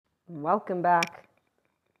Welcome back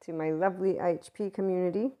to my lovely IHP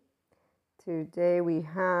community. Today we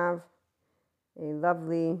have a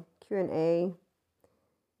lovely Q&A,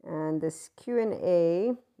 and this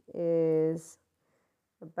Q&A is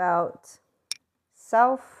about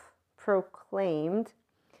self-proclaimed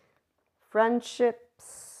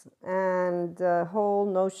friendships and the whole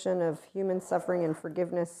notion of human suffering and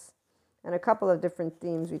forgiveness, and a couple of different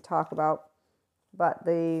themes we talk about. But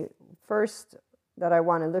the first that I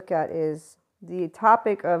want to look at is the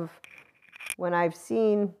topic of when I've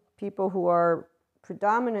seen people who are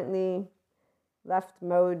predominantly left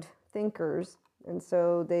mode thinkers, and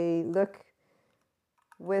so they look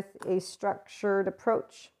with a structured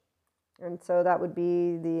approach, and so that would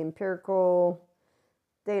be the empirical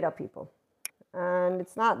data people. And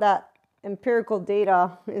it's not that empirical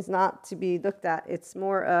data is not to be looked at, it's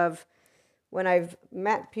more of when I've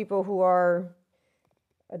met people who are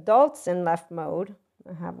adults in left mode.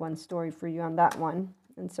 I have one story for you on that one.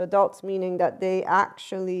 And so adults meaning that they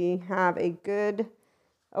actually have a good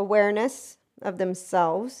awareness of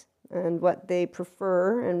themselves and what they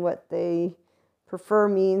prefer, and what they prefer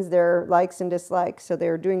means their likes and dislikes. So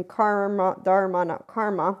they're doing karma, dharma, not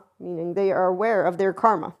karma, meaning they are aware of their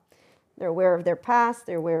karma. They're aware of their past,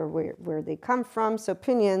 they're aware of where they come from. So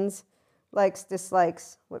opinions, likes,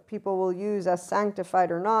 dislikes, what people will use as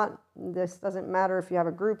sanctified or not. This doesn't matter if you have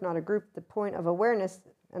a group, not a group, the point of awareness,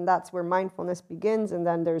 and that's where mindfulness begins. And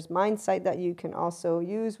then there's mindsight that you can also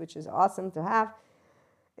use, which is awesome to have.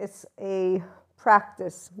 It's a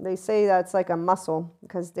practice. They say that it's like a muscle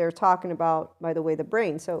because they're talking about, by the way, the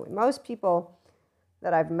brain. So most people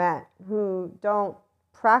that I've met who don't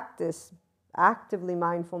practice actively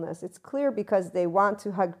mindfulness, it's clear because they want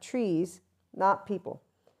to hug trees, not people.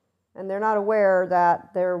 And they're not aware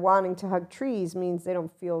that they're wanting to hug trees means they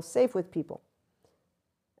don't feel safe with people.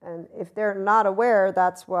 And if they're not aware,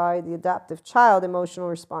 that's why the adaptive child emotional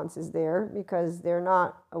response is there, because they're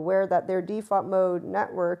not aware that their default mode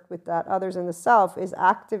network with that others and the self is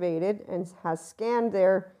activated and has scanned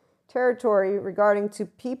their territory regarding to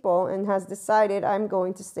people and has decided I'm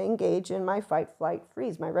going to stay engaged in my fight, flight,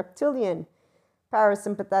 freeze, my reptilian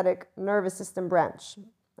parasympathetic nervous system branch.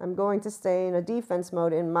 I'm going to stay in a defense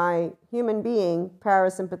mode in my human being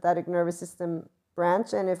parasympathetic nervous system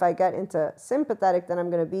branch. And if I get into sympathetic, then I'm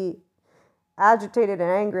going to be agitated and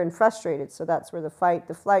angry and frustrated. So that's where the fight,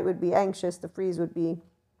 the flight would be anxious, the freeze would be,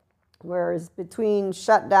 whereas between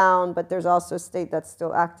shut down, but there's also a state that's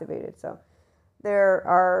still activated. So there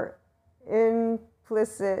are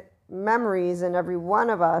implicit memories in every one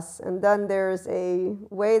of us. And then there's a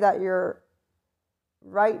way that your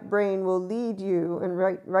right brain will lead you in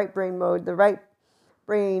right brain mode. The right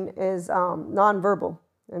brain is nonverbal,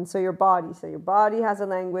 and so your body has a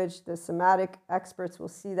language. The somatic experts will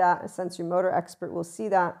see that. A sensory motor expert will see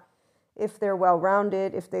that. If they're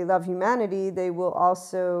well-rounded, if they love humanity, they will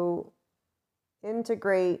also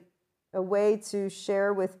integrate a way to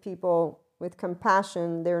share with people with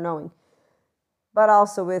compassion their knowing, but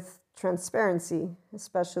also with transparency,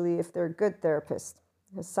 especially if they're good therapists,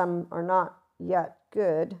 because some are not yet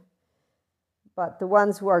good, but the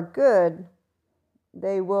ones who are good,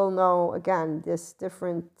 they will know, again, this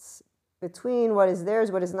difference between what is theirs,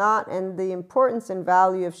 what is not, and the importance and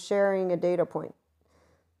value of sharing a data point.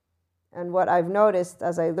 And what I've noticed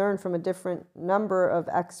as I learn from a different number of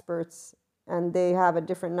experts, and they have a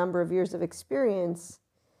different number of years of experience,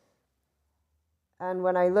 and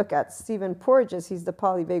when I look at Stephen Porges, he's the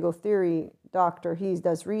polyvagal theory doctor. He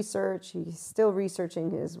does research. He's still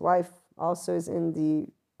researching. His wife also is in the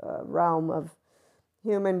realm of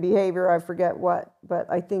human behavior. I forget what, but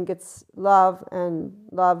I think it's love and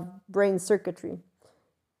love brain circuitry.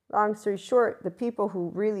 Long story short, the people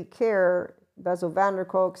who really care, Bessel van der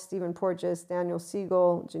Kolk, Stephen Porges, Daniel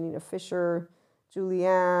Siegel, Janina Fisher,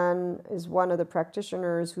 Julianne is one of the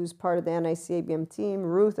practitioners who's part of the NICABM team,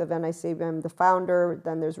 Ruth of NICABM, the founder,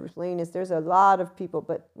 then there's Ruth Lanus. There's a lot of people,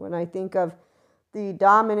 but when I think of the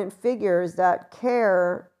dominant figures that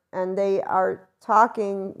care and they are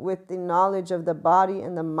talking with the knowledge of the body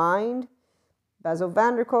and the mind, Bessel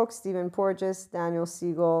van der Kolk, Stephen Porges, Daniel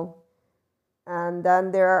Siegel, and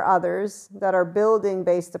then there are others that are building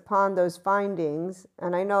based upon those findings,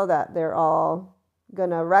 and I know that they're all going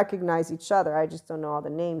to recognize each other. I just don't know all the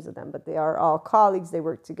names of them, but they are all colleagues. They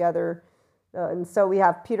work together. And so we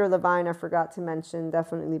have Peter Levine, I forgot to mention,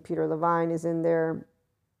 definitely Peter Levine is in there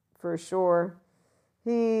for sure.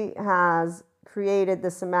 He has created the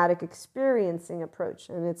somatic experiencing approach,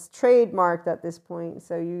 and it's trademarked at this point.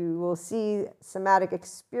 So you will see somatic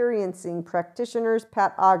experiencing practitioners.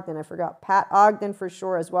 Pat Ogden, I forgot Pat Ogden for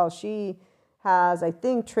sure as well. She has, I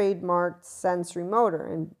think, trademarked sensory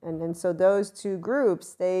motor. And so those two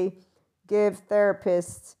groups, they give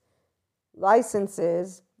therapists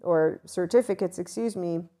licenses or certificates, excuse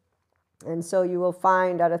me. And so you will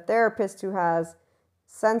find that a therapist who has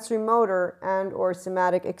sensory motor and or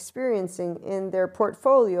somatic experiencing in their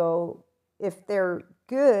portfolio, if they're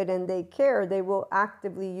good and they care, they will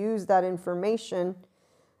actively use that information.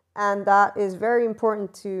 And that is very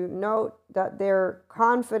important to note, that they're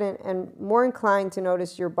confident and more inclined to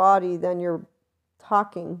notice your body than you're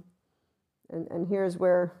talking. And here's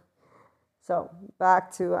where, so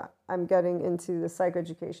back to, I'm getting into the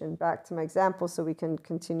psychoeducation, back to my example so we can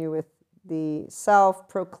continue with the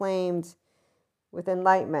self-proclaimed with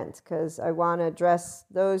enlightenment, because I want to address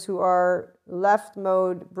those who are left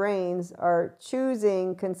mode brains are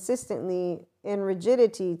choosing consistently in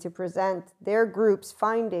rigidity to present their group's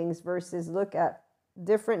findings versus look at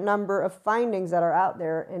different number of findings that are out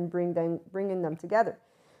there and bringing them together.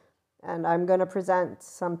 And I'm going to present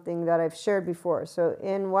something that I've shared before. So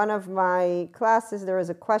in one of my classes, there was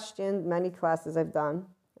a question, many classes I've done,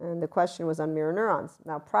 and the question was on mirror neurons.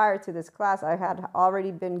 Now, prior to this class, I had already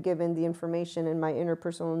been given the information in my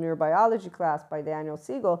interpersonal neurobiology class by Daniel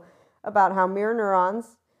Siegel about how mirror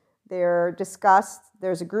neurons, they're discussed.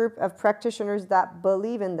 There's a group of practitioners that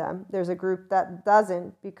believe in them. There's a group that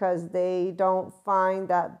doesn't, because they don't find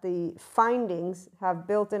that the findings have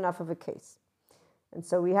built enough of a case. And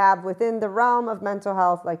so we have within the realm of mental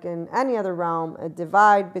health, like in any other realm, a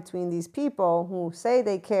divide between these people who say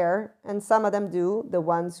they care, and some of them do, the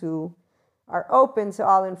ones who are open to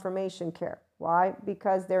all information care. Why?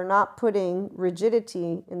 Because they're not putting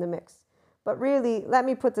rigidity in the mix. But really, let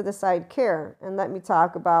me put to the side care, and let me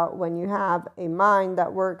talk about when you have a mind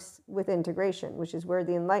that works with integration, which is where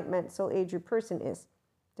the Enlightenment soul-age person is.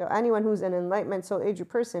 So anyone who's an Enlightenment soul-age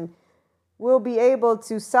person will be able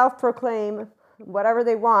to self-proclaim whatever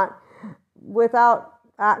they want without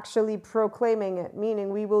actually proclaiming it, meaning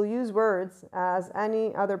we will use words as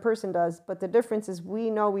any other person does, but the difference is we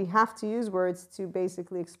know we have to use words to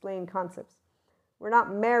basically explain concepts. We're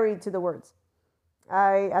not married to the words.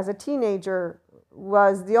 I, as a teenager,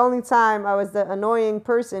 was the only time I was the annoying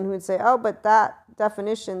person who would say, oh, but that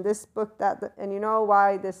definition, this book, that, and you know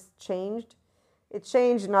why this changed? It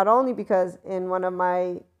changed not only because in one of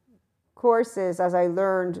my courses, as I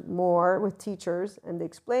learned more with teachers and they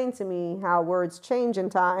explained to me how words change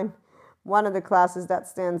in time, one of the classes that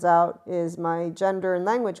stands out is my gender and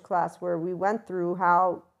language class, where we went through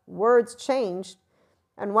how words changed,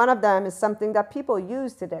 and one of them is something that people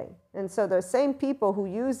use today. And so the same people who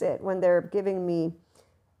use it when they're giving me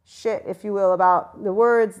shit, if you will, about the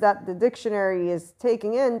words that the dictionary is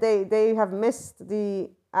taking in, they have missed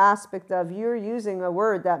the aspect of you're using a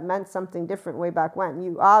word that meant something different way back when.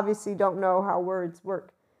 You obviously don't know how words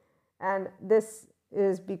work. And this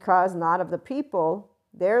is because not of the people,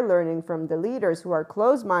 they're learning from the leaders who are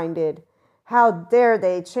closed-minded. How dare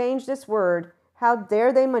they change this word? How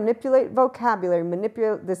dare they manipulate vocabulary,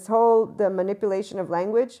 manipulate the manipulation of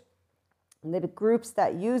language? And the groups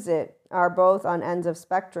that use it are both on ends of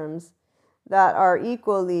spectrums that are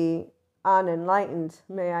equally unenlightened,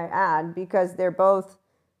 may I add, because they're both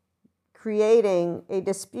creating a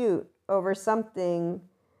dispute over something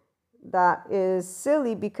that is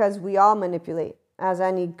silly, because we all manipulate. As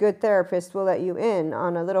any good therapist will let you in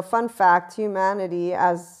on a little fun fact, humanity,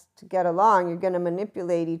 as to get along, you're going to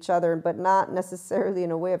manipulate each other, but not necessarily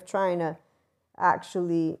in a way of trying to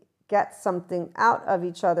actually get something out of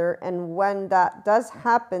each other. And when that does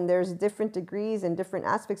happen, there's different degrees and different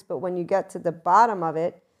aspects, but when you get to the bottom of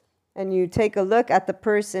it and you take a look at the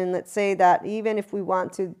person, let's say that even if we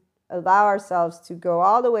want to allow ourselves to go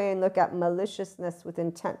all the way and look at maliciousness with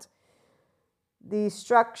intent, the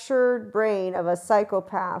structured brain of a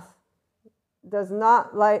psychopath does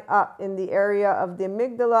not light up in the area of the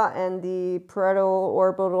amygdala and the parietal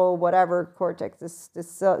orbital whatever cortex,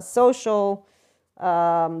 this social,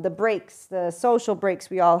 the brakes, the social brakes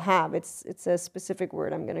we all have. It's a specific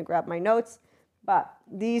word. I'm going to grab my notes. But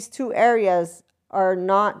these two areas are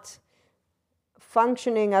not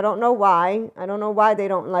functioning. I don't know why. I don't know why they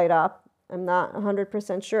don't light up. I'm not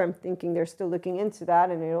 100% sure. I'm thinking they're still looking into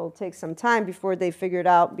that, and it'll take some time before they figure it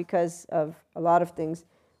out because of a lot of things.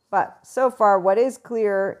 But so far, what is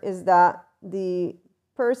clear is that the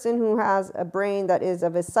person who has a brain that is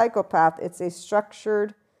of a psychopath, it's a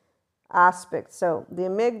structured aspect. So the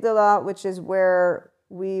amygdala, which is where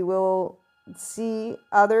we will see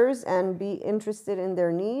others and be interested in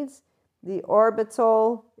their needs. The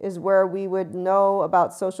orbital is where we would know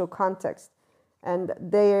about social context. And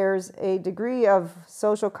there's a degree of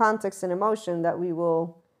social context and emotion that we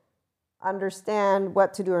will understand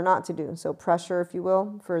what to do or not to do. So pressure, if you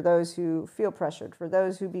will, for those who feel pressured. For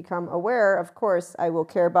those who become aware, of course, I will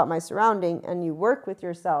care about my surrounding, and you work with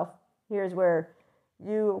yourself. Here's where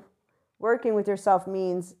you working with yourself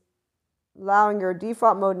means allowing your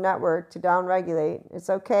default mode network to downregulate. It's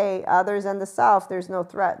okay. Others and the self, there's no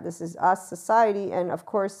threat. This is us, society, and of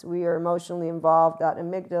course we are emotionally involved. That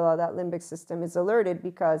amygdala, that limbic system is alerted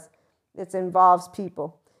because it involves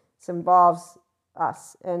people. It involves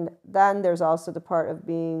us. And then there's also the part of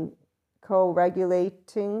being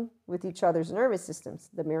co-regulating with each other's nervous systems,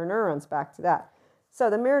 the mirror neurons, back to that. So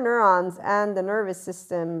the mirror neurons and the nervous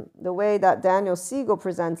system, the way that Daniel Siegel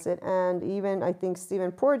presents it, and even I think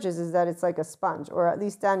Stephen Porges, is that it's like a sponge, or at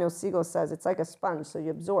least Daniel Siegel says it's like a sponge, so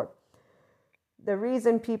you absorb. The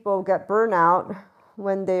reason people get burnout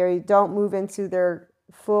when they don't move into their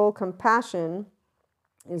full compassion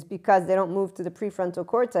is because they don't move to the prefrontal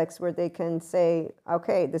cortex, where they can say,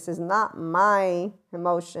 okay, this is not my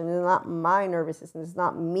emotion, it's not my nervous system, it's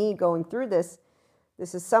not me going through this.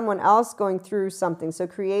 This is someone else going through something. So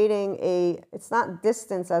creating it's not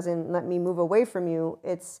distance as in let me move away from you.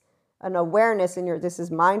 It's an awareness this is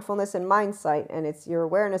mindfulness and mindsight. And it's your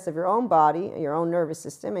awareness of your own body, your own nervous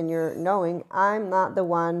system. And you're knowing I'm not the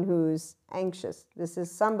one who's anxious. This is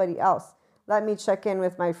somebody else. Let me check in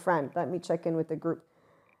with my friend. Let me check in with the group.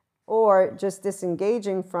 Or just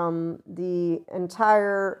disengaging from the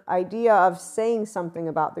entire idea of saying something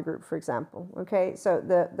about the group, for example. Okay, so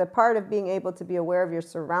the part of being able to be aware of your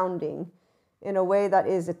surrounding in a way that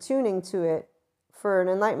is attuning to it for an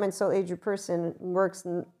Enlightenment Soul Age person works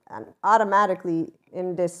automatically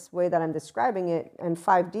in this way that I'm describing it. And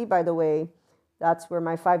 5D, by the way, that's where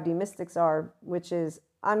my 5D mystics are, which is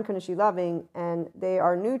unconditionally loving, and they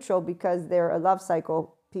are neutral because they're a love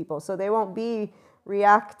cycle people. So they won't be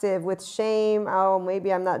reactive with shame. Oh,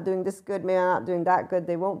 maybe I'm not doing this good, maybe I'm not doing that good.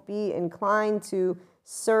 They won't be inclined to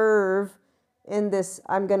serve in this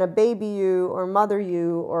I'm gonna baby you or mother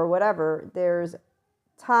you or whatever. There's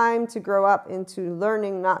time to grow up into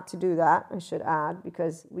learning not to do that, I should add,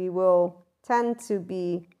 because we will tend to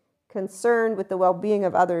be concerned with the well-being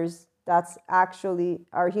of others. That's actually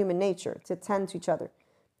our human nature, to tend to each other.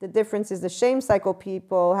 The difference is the shame cycle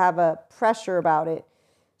people have a pressure about it.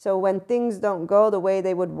 So when things don't go the way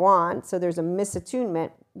they would want, so there's a misattunement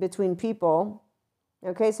between people,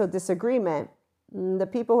 okay, so disagreement. The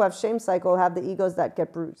people who have shame cycle have the egos that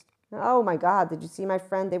get bruised. Oh my God, did you see my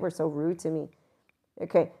friend? They were so rude to me.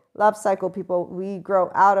 Okay, love cycle people, we grow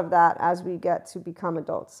out of that as we get to become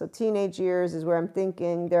adults. So teenage years is where I'm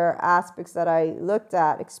thinking there are aspects that I looked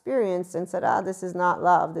at, experienced, and said, this is not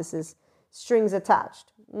love. This is strings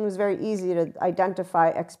attached. It was very easy to identify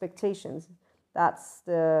expectations. That's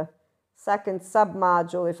the second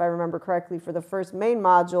sub-module, if I remember correctly, for the first main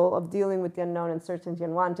module of dealing with the unknown, uncertainty,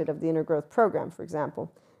 unwanted of the inner growth program, for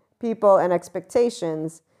example. People and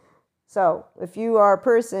expectations. So if you are a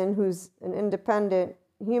person who's an independent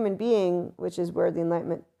human being, which is where the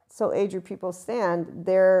Enlightenment Soul Age people stand,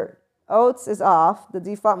 their oats is off, the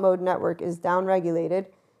default mode network is downregulated.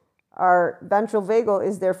 Our ventral vagal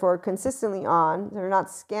is therefore consistently on. They're not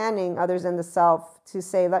scanning others in the self to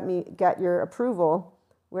say, let me get your approval.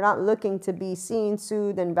 We're not looking to be seen,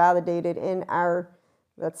 soothed, and validated in our,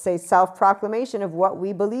 let's say, self-proclamation of what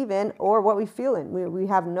we believe in or what we feel in. We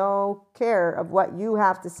have no care of what you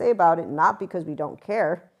have to say about it, not because we don't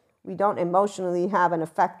care. We don't emotionally have an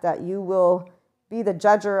effect that you will be the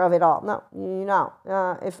judger of it all. No.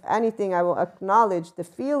 If anything, I will acknowledge the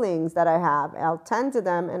feelings that I have. I'll tend to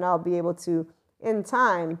them, and I'll be able to, in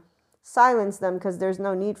time, silence them, because there's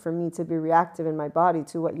no need for me to be reactive in my body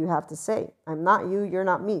to what you have to say. I'm not you, you're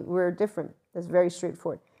not me. We're different. That's very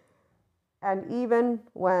straightforward. And even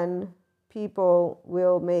when people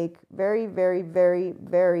will make very, very, very,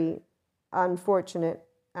 very unfortunate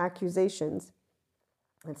accusations,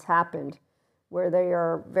 it's happened, where they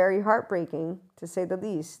are very heartbreaking, to say the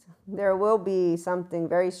least. There will be something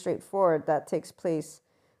very straightforward that takes place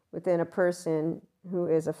within a person who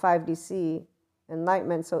is a 5DC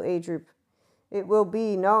Enlightenment Soul Age group. It will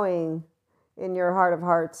be knowing in your heart of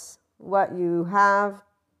hearts what you have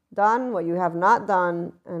done, what you have not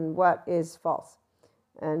done, and what is false.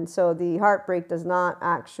 And so the heartbreak does not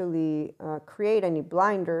actually create any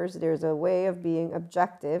blinders. There's a way of being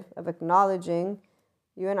objective, of acknowledging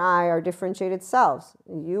you and I are differentiated selves.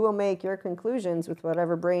 You will make your conclusions with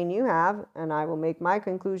whatever brain you have, and I will make my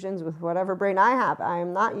conclusions with whatever brain I have. I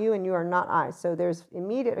am not you, and you are not I. So there's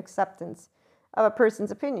immediate acceptance of a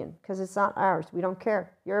person's opinion, because it's not ours. We don't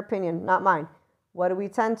care. Your opinion, not mine. What do we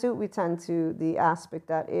tend to? We tend to the aspect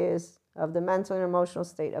that is of the mental and emotional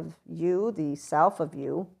state of you, the self of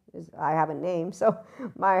you, I have a name. So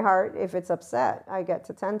my heart, if it's upset, I get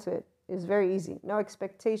to tend to it. It's very easy. No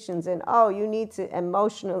expectations and, oh, you need to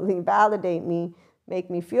emotionally validate me, make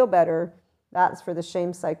me feel better. That's for the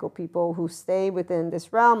shame cycle people who stay within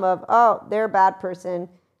this realm of, oh, they're a bad person.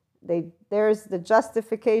 There's the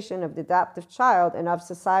justification of the adaptive child and of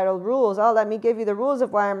societal rules. Oh, let me give you the rules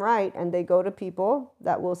of why I'm right. And they go to people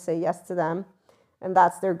that will say yes to them. And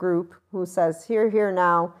that's their group who says, here,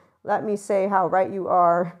 now, let me say how right you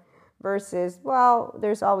are, versus, well,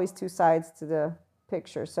 there's always two sides to the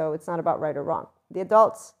picture. So it's not about right or wrong. The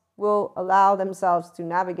adults will allow themselves to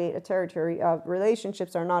navigate a territory of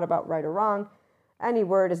relationships are not about right or wrong. Any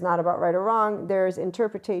word is not about right or wrong. There's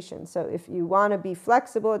interpretation. So if you want to be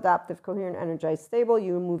flexible, adaptive, coherent, energized, stable,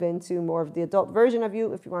 you move into more of the adult version of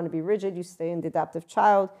you. If you want to be rigid, you stay in the adaptive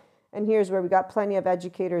child. And here's where we got plenty of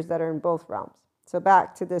educators that are in both realms. So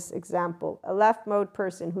back to this example, a left mode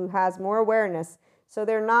person who has more awareness. So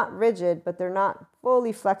they're not rigid, but they're not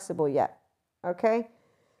fully flexible yet. Okay?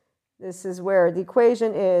 This is where the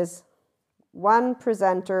equation is one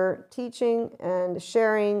presenter teaching and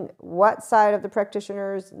sharing what side of the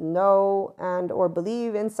practitioners know and or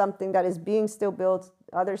believe in something that is being still built.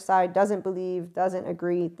 Other side doesn't believe, doesn't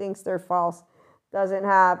agree, thinks they're false, doesn't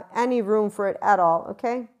have any room for it at all.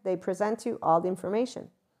 Okay? They present you all the information.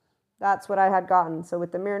 That's what I had gotten. So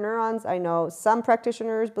with the mirror neurons, I know some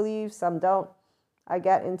practitioners believe, some don't. I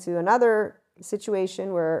get into another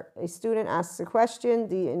situation where a student asks a question.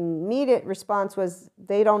 The immediate response was,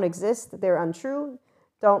 they don't exist, they're untrue,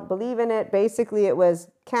 don't believe in it. Basically, it was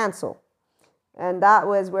cancel. And that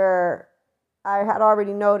was where I had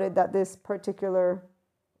already noted that this particular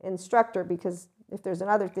instructor, because if there's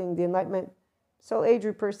another thing, the Enlightenment soul age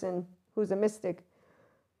group person who's a mystic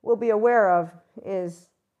will be aware of is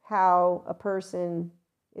how a person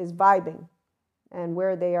is vibing and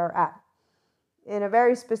where they are at. In a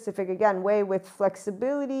very specific, again, way with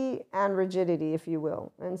flexibility and rigidity, if you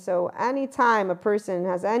will. And so anytime a person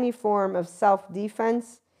has any form of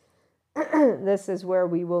self-defense, this is where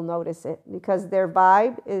we will notice it, because their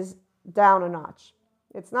vibe is down a notch.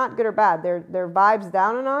 It's not good or bad. Their vibe's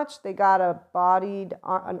down a notch. They got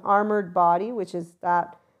an armored body, which is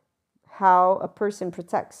that how a person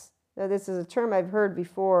protects. Now, this is a term I've heard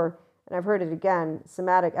before, and I've heard it again.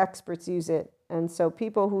 Somatic experts use it. And so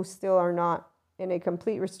people who still are not in a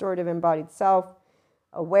complete restorative embodied self,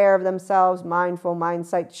 aware of themselves, mindful,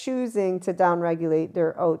 mindsight, choosing to downregulate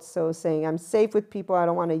their oats. So saying, I'm safe with people. I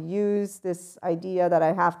don't want to use this idea that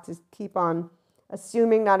I have to keep on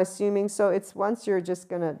assuming, not assuming. So it's once you're just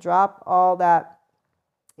going to drop all that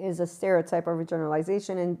is a stereotype of a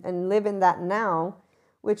generalization and live in that now,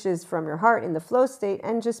 which is from your heart in the flow state,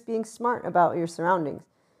 and just being smart about your surroundings.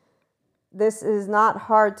 This is not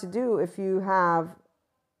hard to do if you have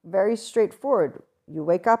very straightforward. You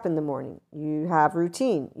wake up in the morning, you have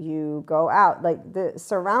routine, you go out. Like the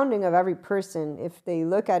surrounding of every person, if they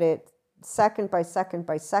look at it second by second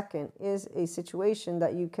by second, is a situation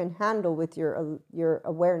that you can handle with your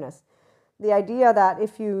awareness. The idea that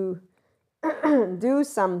if you do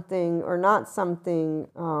something or not something,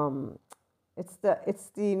 it's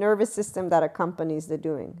the nervous system that accompanies the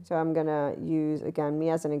doing. So I'm going to use, again, me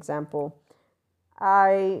as an example.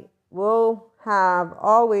 I will have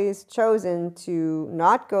always chosen to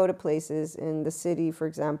not go to places in the city, for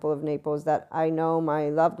example, of Naples, that I know my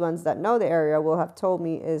loved ones that know the area will have told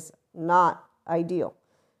me is not ideal.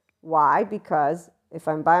 Why? Because if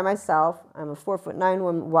I'm by myself, I'm a 4'9"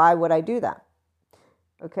 woman, why would I do that?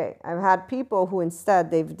 Okay, I've had people who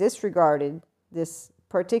instead they've disregarded this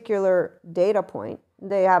particular data point.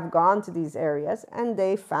 They have gone to these areas and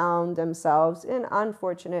they found themselves in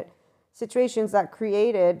unfortunate situations that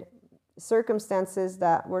created circumstances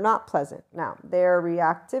that were not pleasant. Now, their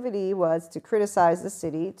reactivity was to criticize the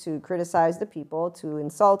city, to criticize the people, to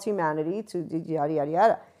insult humanity, to yada, yada,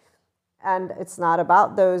 yada. And it's not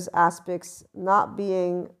about those aspects not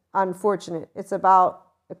being unfortunate. It's about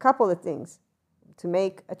a couple of things. To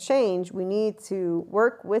make a change, we need to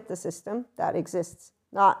work with the system that exists.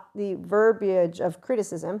 Not the verbiage of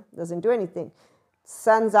criticism doesn't do anything.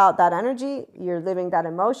 Sends out that energy, you're living that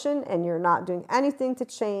emotion, and you're not doing anything to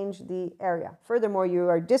change the area. Furthermore, you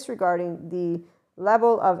are disregarding the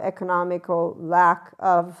level of economical lack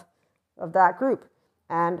of that group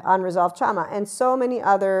and unresolved trauma and so many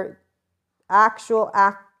other actual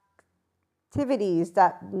activities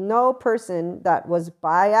that no person that was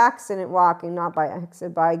by accident walking, not by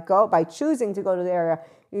accident, by choosing to go to the area,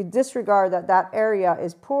 you disregard that area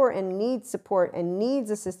is poor and needs support and needs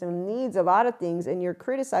a system, needs a lot of things, and you're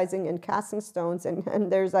criticizing and casting stones, and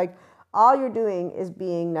there's like, all you're doing is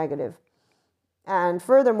being negative. And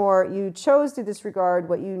furthermore, you chose to disregard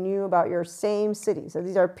what you knew about your same city. So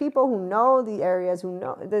these are people who know the areas, who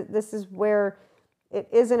know this is where it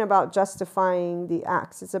isn't about justifying the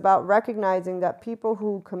acts. It's about recognizing that people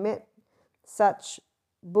who commit such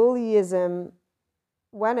bullyism,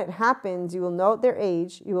 when it happens, you will note their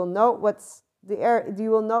age, you will note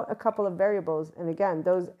you will note a couple of variables. And again,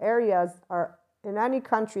 those areas are in any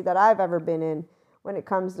country that I've ever been in, when it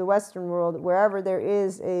comes to the Western world, wherever there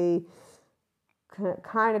is a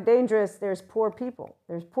kind of dangerous, there's poor people.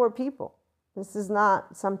 There's poor people. This is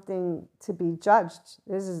not something to be judged.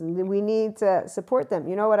 We need to support them.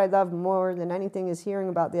 You know what I love more than anything is hearing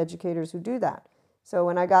about the educators who do that. So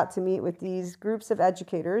when I got to meet with these groups of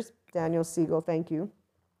educators, Daniel Siegel, thank you.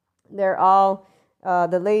 They're all,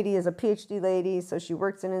 the lady is a PhD lady, so she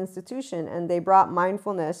works in an institution, and they brought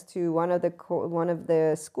mindfulness to one of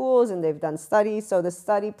the schools, and they've done studies. So the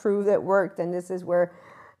study proved it worked, and this is where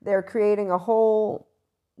they're creating a whole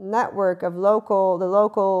network of the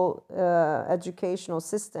local educational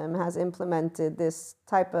system has implemented this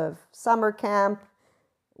type of summer camp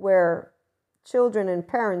where children and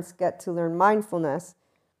parents get to learn mindfulness.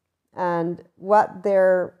 And what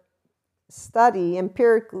their study,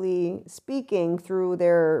 empirically speaking, through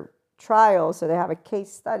their trial, so they have a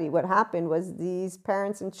case study, what happened was these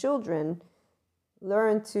parents and children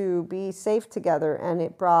learned to be safe together, and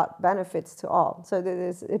it brought benefits to all. So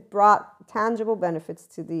it brought tangible benefits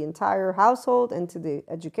to the entire household and to the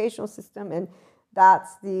educational system, and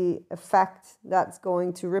that's the effect that's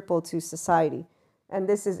going to ripple to society. And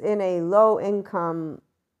this is in a low-income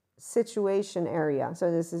situation area.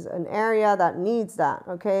 So this is an area that needs that,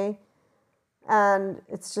 okay? And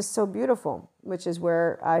it's just so beautiful, which is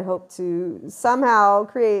where I hope to somehow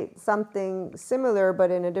create something similar,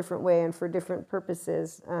 but in a different way and for different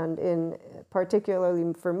purposes. And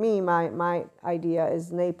particularly for me, my idea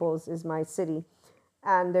is Naples is my city.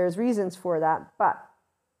 And there's reasons for that. But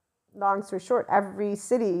long story short, every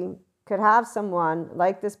city could have someone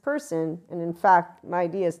like this person. And in fact, my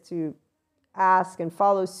idea is to ask and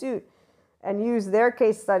follow suit and use their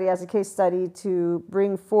case study as a case study to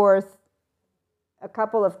bring forth a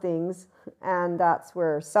couple of things. And that's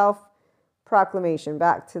where self-proclamation,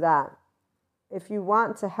 back to that. If you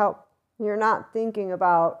want to help, you're not thinking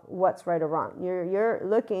about what's right or wrong. You're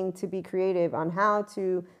looking to be creative on how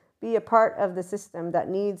to be a part of the system that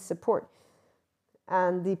needs support.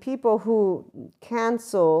 And the people who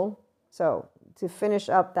cancel, so to finish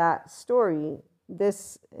up that story,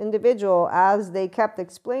 this individual, as they kept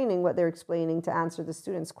explaining what they're explaining to answer the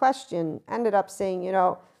student's question, ended up saying, you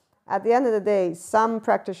know, at the end of the day, some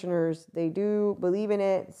practitioners, they do believe in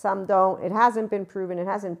it, some don't. It hasn't been proven, it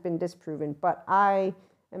hasn't been disproven, but I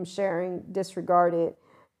am sharing, disregard it.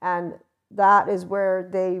 And that is where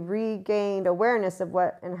they regained awareness of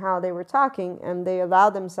what and how they were talking, and they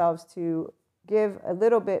allowed themselves to give a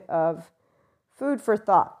little bit of food for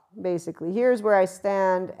thought, basically. Here's where I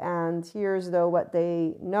stand, and here's what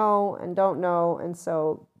they know and don't know. And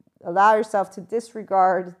so allow yourself to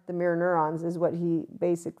disregard the mirror neurons is what he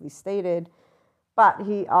basically stated. But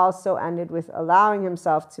he also ended with allowing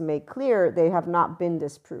himself to make clear they have not been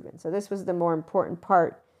disproven. So this was the more important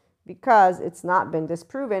part, because it's not been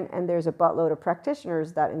disproven, and there's a buttload of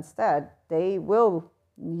practitioners that instead they will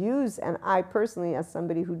use. And I personally, as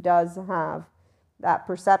somebody who does have that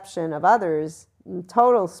perception of others,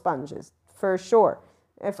 total sponges, for sure.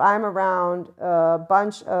 If I'm around a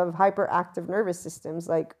bunch of hyperactive nervous systems,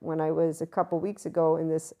 like when I was a couple weeks ago in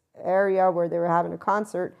this area where they were having a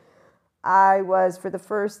concert, I was for the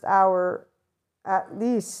first hour at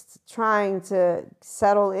least trying to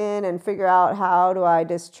settle in and figure out, how do I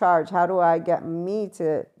discharge? How do I get me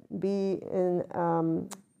to be in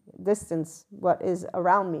distance what is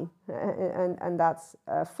around me? And that's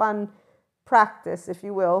a fun practice, if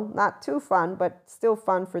you will. Not too fun, but still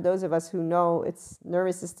fun for those of us who know it's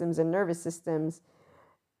nervous systems and nervous systems.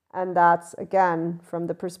 And that's, again, from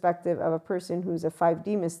the perspective of a person who's a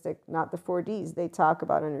 5D mystic, not the 4Ds. They talk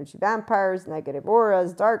about energy vampires, negative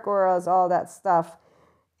auras, dark auras, all that stuff.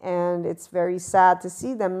 And it's very sad to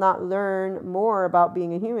see them not learn more about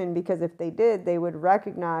being a human, because if they did, they would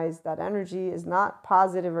recognize that energy is not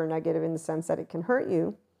positive or negative in the sense that it can hurt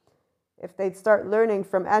you. If they'd start learning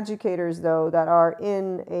from educators, though, that are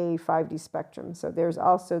in a 5D spectrum. So there's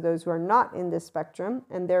also those who are not in this spectrum.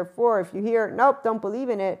 And therefore, if you hear, nope, don't believe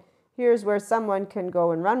in it, here's where someone can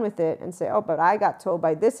go and run with it and say, oh, but I got told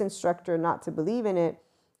by this instructor not to believe in it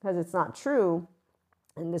because it's not true.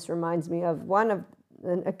 And this reminds me of one of,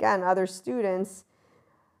 and again, other students.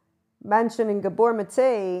 mentioning Gabor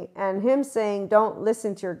Mate and him saying, don't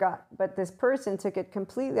listen to your gut. But this person took it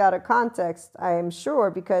completely out of context, I am sure,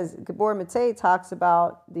 because Gabor Mate talks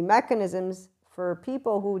about the mechanisms for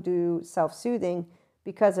people who do self-soothing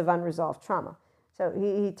because of unresolved trauma. So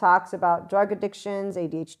he talks about drug addictions,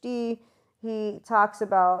 ADHD. He talks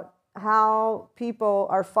about how people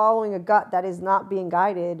are following a gut that is not being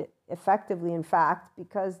guided effectively, in fact,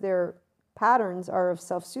 because their patterns are of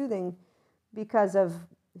self-soothing because of,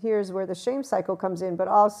 here's where the shame cycle comes in, but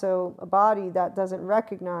also a body that doesn't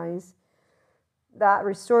recognize that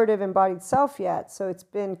restorative embodied self yet. So it's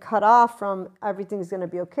been cut off from everything's going to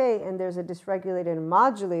be okay, and there's a dysregulated and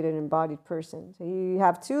modulated embodied person. So you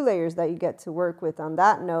have two layers that you get to work with on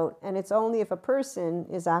that note, and it's only if a person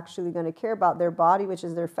is actually going to care about their body, which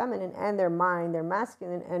is their feminine, and their mind, their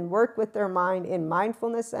masculine, and work with their mind in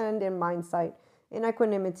mindfulness and in mindsight, in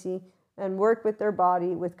equanimity, and work with their body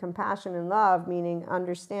with compassion and love, meaning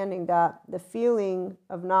understanding that the feeling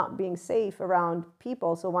of not being safe around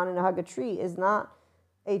people, so wanting to hug a tree, is not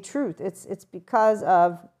a truth. It's because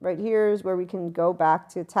of, right here is where we can go back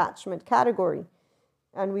to attachment category,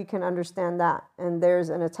 and we can understand that. And there's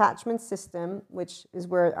an attachment system, which is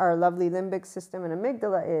where our lovely limbic system and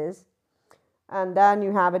amygdala is. And then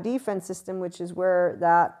you have a defense system, which is where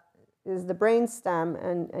that is the brain stem,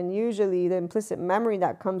 and usually the implicit memory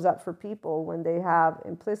that comes up for people when they have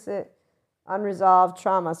implicit unresolved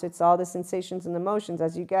trauma. So it's all the sensations and emotions.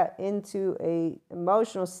 As you get into a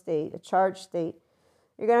emotional state, a charged state,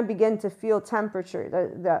 you're going to begin to feel temperature.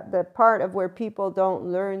 The part of where people don't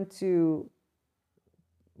learn to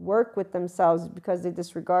work with themselves because they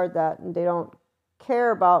disregard that, and they don't care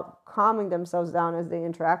about calming themselves down as they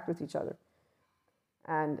interact with each other.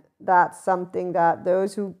 And that's something that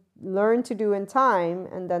those who learn to do in time,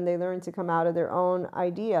 and then they learn to come out of their own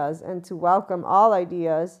ideas and to welcome all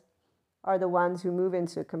ideas, are the ones who move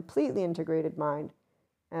into a completely integrated mind.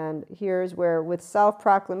 And here's where, with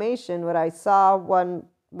self-proclamation, what I saw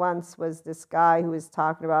once was this guy who was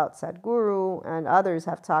talking about Sadhguru, and others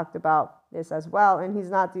have talked about this as well. And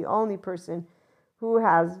he's not the only person who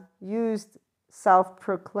has used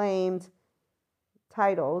self-proclaimed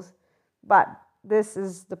titles, but this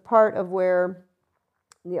is the part of where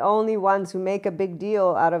the only ones who make a big deal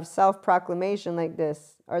out of self-proclamation like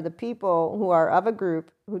this are the people who are of a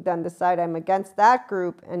group who then decide, I'm against that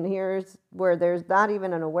group. And here's where there's not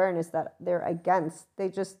even an awareness that they're against. They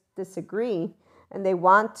just disagree, and they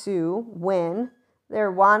want to win.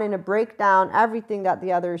 They're wanting to break down everything that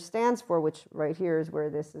the other stands for, which right here is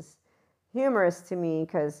where this is humorous to me,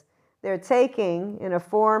 because they're taking, in a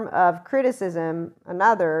form of criticism,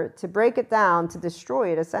 another to break it down, to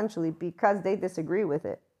destroy it, essentially, because they disagree with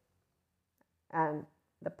it. And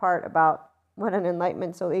the part about what an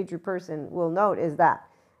enlightenment soul-age person will note is that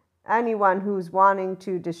anyone who's wanting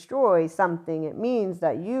to destroy something, it means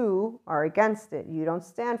that you are against it. You don't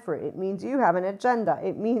stand for it. It means you have an agenda.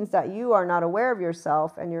 It means that you are not aware of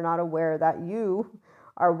yourself, and you're not aware that you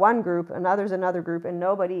are one group, another's another group, and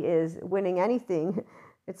nobody is winning anything.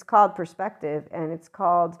 It's called perspective, and it's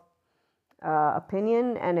called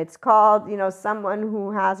opinion, and it's called, someone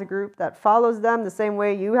who has a group that follows them the same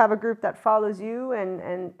way you have a group that follows you,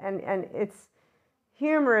 and it's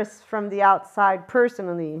humorous from the outside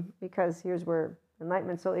personally, because here's where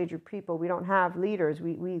Enlightenment Soul Age people, we don't have leaders.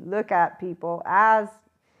 We look at people as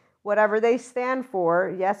whatever they stand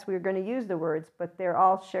for. Yes, we're going to use the words, but they're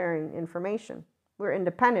all sharing information. We're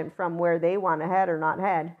independent from where they want to head or not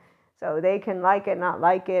head. So they can like it, not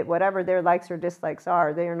like it, whatever their likes or dislikes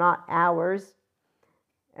are. They are not ours.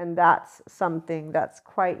 And that's something that's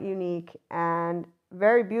quite unique and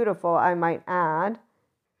very beautiful, I might add.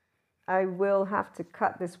 I will have to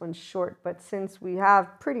cut this one short, but since we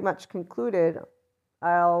have pretty much concluded,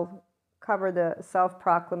 I'll cover the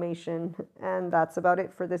self-proclamation, and that's about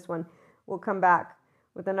it for this one. We'll come back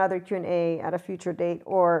with another Q&A at a future date,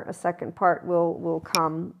 or a second part will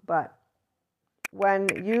come, but when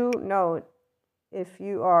you note, if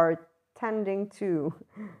you are tending to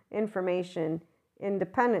information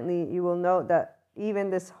independently, you will note that even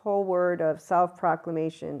this whole word of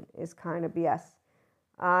self-proclamation is kind of BS.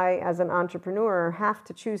 I, as an entrepreneur, have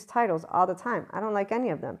to choose titles all the time. I don't like any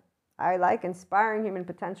of them. I like inspiring human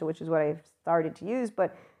potential, which is what I've started to use.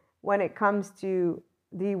 But when it comes to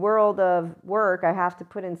the world of work, I have to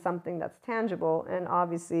put in something that's tangible. And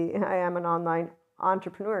obviously, I am an online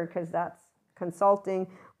entrepreneur, because that's consulting,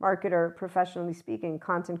 marketer, professionally speaking,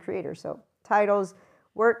 content creator. So titles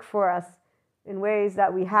work for us in ways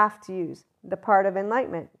that we have to use. The part of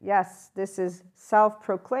enlightenment, yes, this is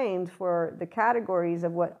self-proclaimed, for the categories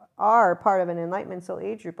of what are part of an enlightenment soul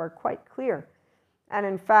age group are quite clear. And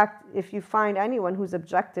in fact, if you find anyone who's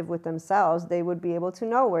objective with themselves, they would be able to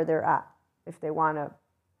know where they're at. If they want to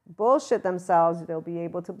bullshit themselves, they'll be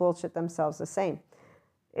able to bullshit themselves the same.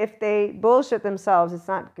 If they bullshit themselves, it's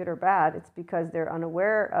not good or bad. It's because they're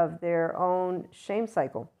unaware of their own shame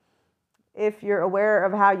cycle. If you're aware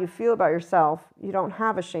of how you feel about yourself, you don't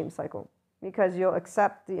have a shame cycle, because you'll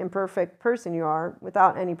accept the imperfect person you are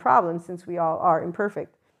without any problem, since we all are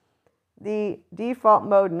imperfect. The default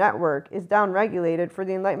mode network is downregulated for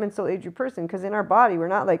the Enlightenment Soul Age person, because in our body, we're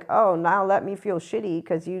not like, oh, now let me feel shitty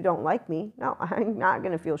because you don't like me. No, I'm not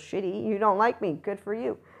going to feel shitty. You don't like me. Good for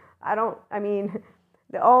you.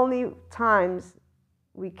 The only times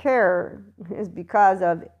we care is because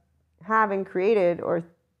of having created or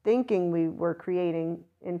thinking we were creating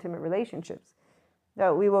intimate relationships.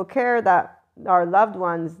 That we will care that our loved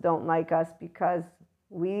ones don't like us because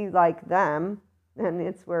we like them, and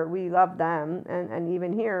it's where we love them. And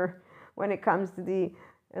even here, when it comes to the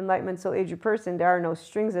Enlightenment Soul Age person, there are no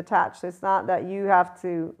strings attached. It's not that you have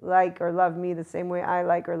to like or love me the same way I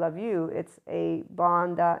like or love you. It's a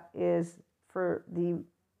bond that is for the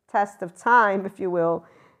test of time, if you will,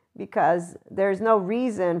 because there's no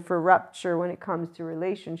reason for rupture when it comes to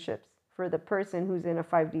relationships. For the person who's in a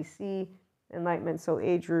 5DC Enlightenment Soul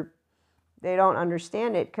Age group, they don't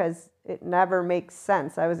understand it because it never makes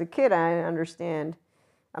sense. I was a kid, I didn't understand.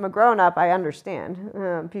 I'm a grown-up, I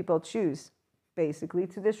understand. People choose, basically,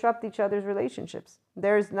 to disrupt each other's relationships.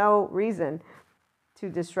 There's no reason to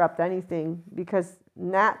disrupt anything, because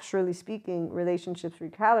naturally speaking, relationships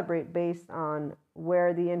recalibrate based on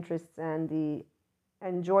where the interests and the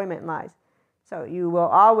enjoyment lies. So you will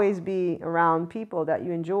always be around people that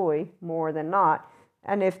you enjoy more than not.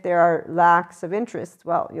 And if there are lacks of interest,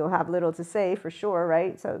 well, you'll have little to say for sure,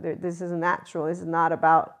 right? So this is natural. This is not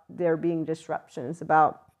about there being disruption. It's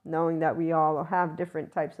about knowing that we all have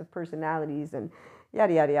different types of personalities and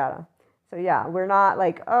yada, yada, yada. So yeah, we're not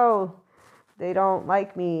like, oh, they don't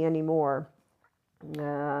like me anymore.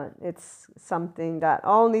 It's something that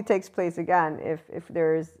only takes place, again, if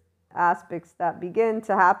there's aspects that begin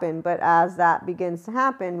to happen. But as that begins to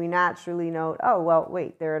happen, we naturally note, oh, well,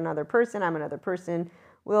 wait, they're another person, I'm another person.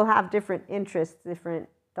 We'll have different interests, different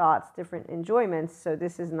thoughts, different enjoyments. So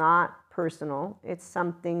this is not personal. It's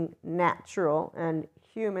something natural. And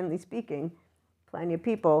humanly speaking, plenty of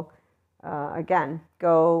people, again,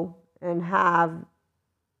 go and have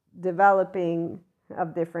developing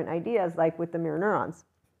of different ideas, like with the mirror neurons,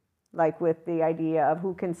 like with the idea of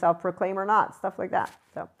who can self-proclaim or not, stuff like that.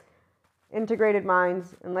 So integrated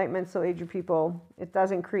minds, Enlightenment Soul Age people, it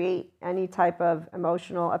doesn't create any type of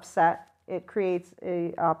emotional upset. It creates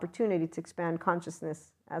an opportunity to expand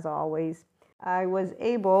consciousness, as always. I was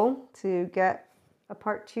able to get a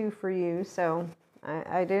part 2 for you, so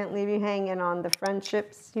I didn't leave you hanging on the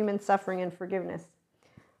friendships, human suffering, and forgiveness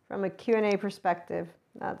from a Q&A perspective.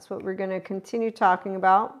 That's what we're going to continue talking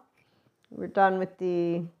about. We're done with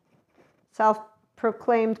the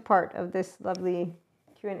self-proclaimed part of this lovely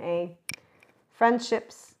Q&A.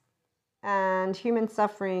 Friendships and human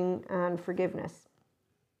suffering and forgiveness.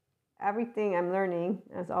 Everything I'm learning,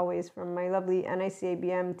 as always, from my lovely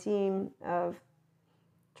NICABM team of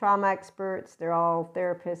trauma experts. They're all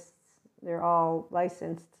therapists. They're all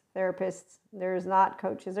licensed therapists. There's not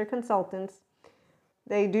coaches or consultants.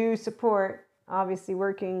 They do support, obviously,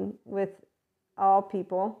 working with all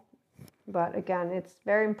people. But again, it's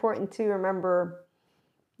very important to remember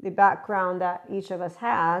the background that each of us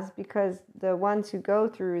has, because the ones who go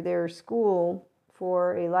through their school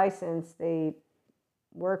for a license, they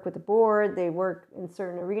work with the board, they work in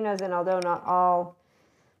certain arenas, and although not all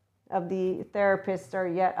of the therapists are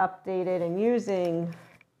yet updated and using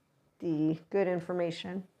the good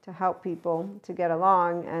information to help people to get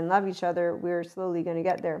along and love each other, we're slowly going to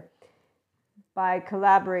get there by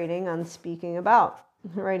collaborating on speaking about,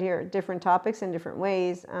 right here, different topics in different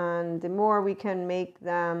ways. And the more we can make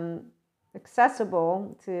them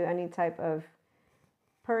accessible to any type of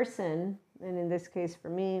person, and in this case for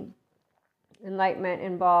me, enlightenment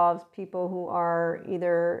involves people who are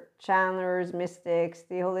either channelers, mystics,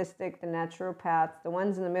 the holistic, the naturopaths, the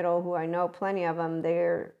ones in the middle, who I know plenty of them.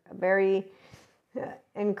 They're very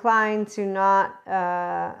inclined to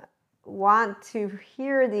not want to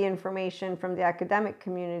hear the information from the academic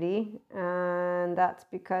community, and that's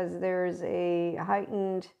because there's a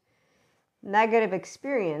heightened negative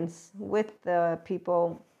experience with the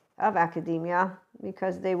people of academia,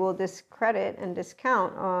 because they will discredit and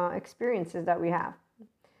discount experiences that we have.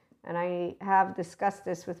 And I have discussed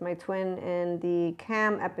this with my twin in the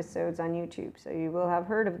CAM episodes on YouTube, so you will have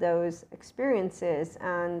heard of those experiences.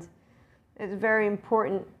 And it's very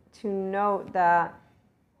important to note that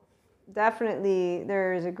definitely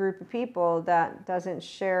there's a group of people that doesn't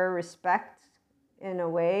share respect in a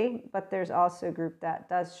way, but there's also a group that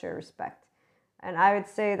does share respect. And I would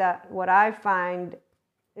say that what I find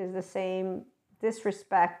is the same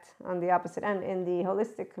disrespect on the opposite end in the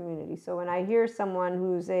holistic community. So when I hear someone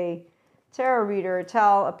who's a tarot reader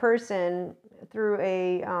tell a person through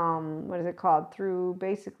a, what is it called? Through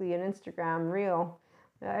basically an Instagram reel,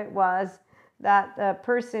 it was that the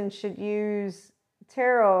person should use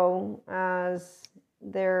tarot as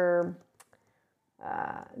their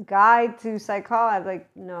guide to psychology. Like,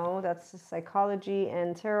 no, that's psychology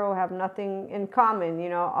and tarot have nothing in common, you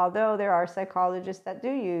know, although there are psychologists that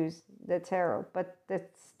do use the tarot, but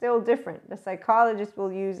it's still different. The psychologist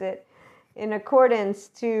will use it in accordance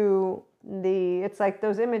to it's like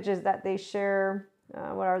those images that they share,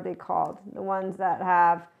 what are they called? The ones that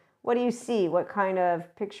have, what do you see? What kind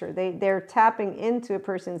of picture? They're tapping into a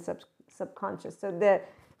person's subconscious. So the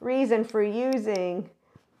reason for using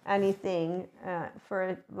anything for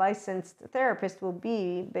a licensed therapist will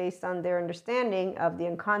be based on their understanding of the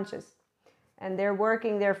unconscious. And they're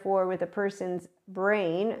working, therefore, with a person's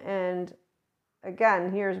brain. And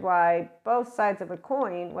again, here's why both sides of a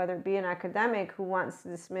coin, whether it be an academic who wants to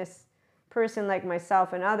dismiss a person like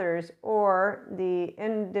myself and others, or the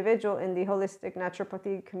individual in the holistic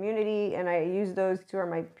naturopathy community, and I use those two are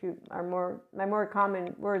my more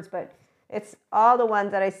common words, but it's all the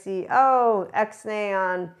ones that I see, X-nay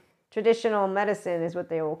on traditional medicine is what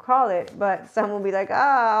they will call it. But some will be like,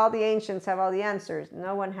 all the ancients have all the answers.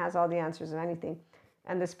 No one has all the answers of anything.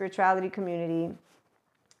 And the spirituality community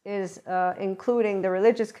is, including the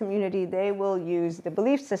religious community, they will use the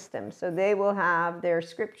belief system. So they will have their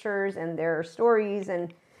scriptures and their stories.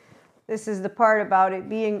 And this is the part about it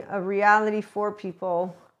being a reality for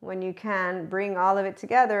people. When you can bring all of it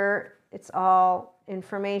together, it's all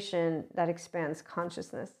information that expands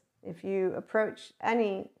consciousness. If you approach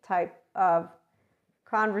any type of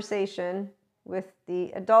conversation with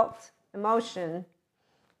the adult emotion,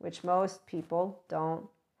 which most people don't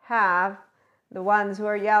have, the ones who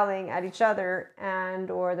are yelling at each other and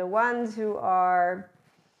or the ones who are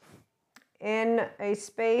in a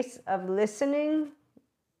space of listening,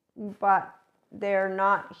 but they're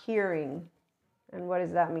not hearing. And what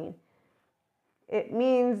does that mean? It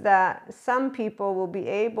means that some people will be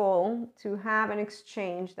able to have an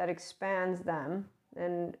exchange that expands them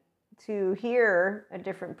and to hear a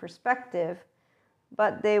different perspective,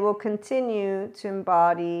 but they will continue to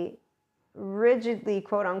embody rigidly,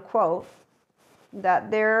 quote unquote,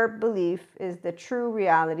 that their belief is the true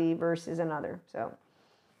reality versus another. So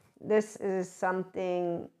this is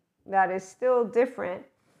something that is still different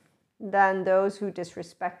than those who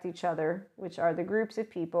disrespect each other, which are the groups of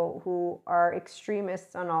people who are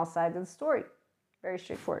extremists on all sides of the story. Very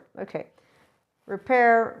straightforward. Okay.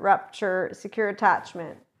 Repair, rupture, secure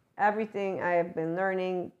attachment. Everything I have been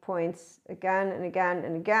learning points again and again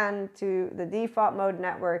and again to the default mode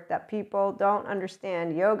network that people don't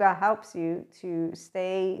understand. Yoga helps you to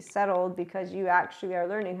stay settled because you actually are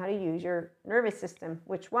learning how to use your nervous system.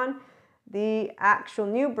 Which one? The actual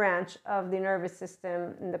new branch of the nervous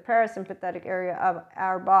system in the parasympathetic area of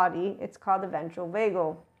our body. It's called the ventral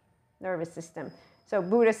vagal nervous system. So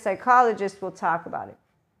Buddhist psychologists will talk about it.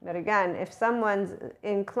 But again, if someone's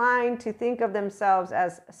inclined to think of themselves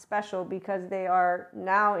as special because they are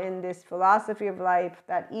now in this philosophy of life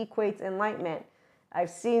that equates enlightenment, I've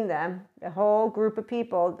seen them, the whole group of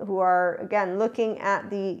people who are, again, looking at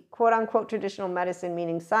the quote-unquote traditional medicine,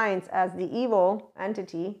 meaning science, as the evil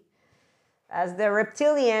entity, as the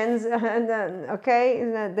reptilians,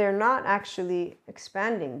 okay, they're not actually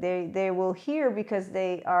expanding. They will hear because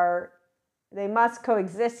they must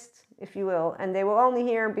coexist, if you will, and they will only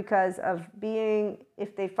hear because of being,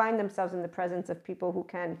 if they find themselves in the presence of people who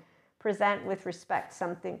can present with respect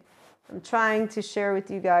something. I'm trying to share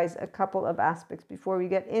with you guys a couple of aspects before we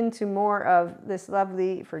get into more of this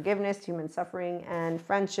lovely forgiveness, human suffering, and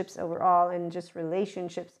friendships overall, and just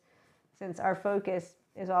relationships, since our focus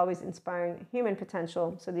is always inspiring human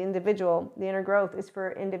potential. So the individual, the inner growth is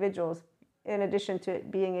for individuals, in addition to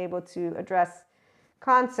it being able to address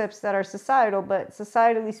concepts that are societal. But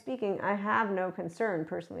societally speaking, I have no concern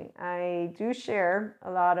personally. I do share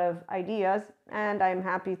a lot of ideas and I'm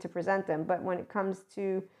happy to present them. But when it comes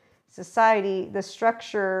to society, the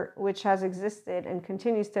structure which has existed and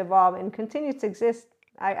continues to evolve and continues to exist,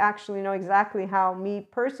 I actually know exactly how me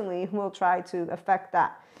personally will try to affect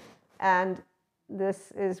that. And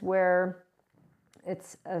this is where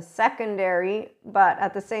it's a secondary, but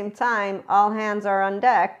at the same time, all hands are on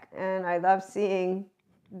deck. And I love seeing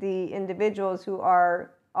the individuals who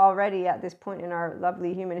are already at this point in our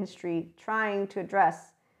lovely human history trying to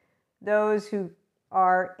address those who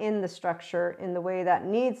are in the structure in the way that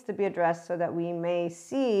needs to be addressed, so that we may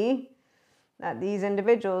see that these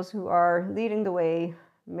individuals who are leading the way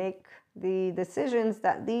make the decisions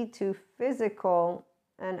that lead to physical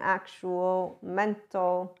and actual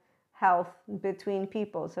mental health between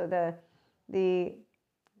people. So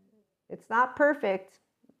it's not perfect,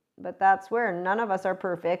 but that's where none of us are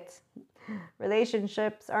perfect.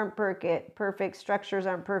 Relationships aren't perfect, structures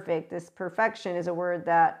aren't perfect. This perfection is a word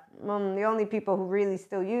that the only people who really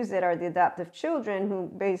still use it are the adaptive children,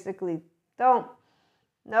 who basically don't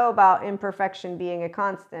know about imperfection being a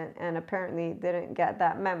constant, and apparently didn't get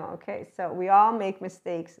that memo. Okay, so we all make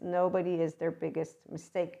mistakes. Nobody is their biggest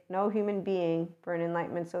mistake. No human being, for an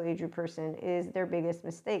Enlightenment Soul Age group person, is their biggest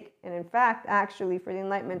mistake. And in fact, actually, for the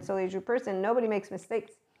Enlightenment Soul Age group person, nobody makes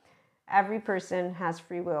mistakes. Every person has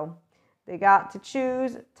free will. They got to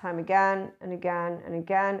choose time again and again and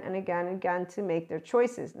again and again and again to make their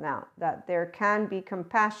choices. Now, that there can be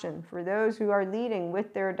compassion for those who are leading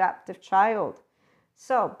with their adaptive child.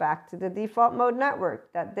 So back to the default mode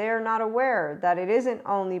network, that they're not aware that it isn't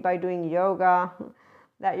only by doing yoga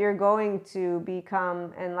that you're going to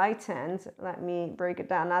become enlightened. Let me break it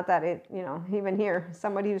down. Not that it, even here,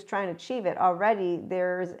 somebody who's trying to achieve it already,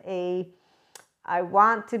 there's I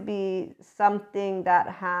want to be something that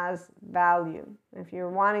has value. If you're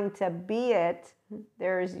wanting to be it,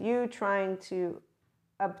 there's you trying to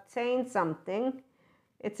obtain something.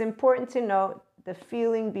 It's important to note the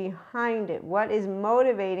feeling behind it. What is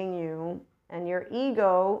motivating you? And your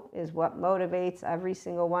ego is what motivates. Every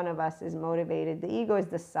single one of us is motivated. The ego is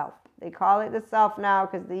the self. They call it the self now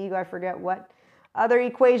because the ego, I forget what other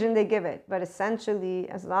equation they give it. But essentially,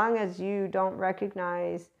 as long as you don't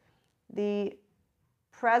recognize the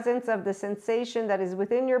presence of the sensation that is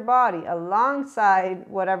within your body alongside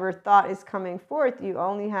whatever thought is coming forth, you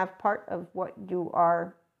only have part of what you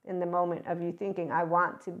are in the moment of you thinking, I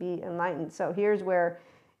want to be enlightened. So here's where,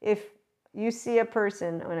 if you see a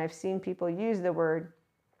person, when I've seen people use the word,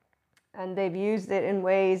 and they've used it in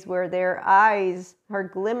ways where their eyes are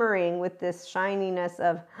glimmering with this shininess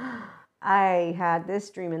of, I had this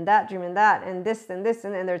dream and that and this and this,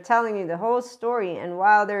 and they're telling you the whole story. And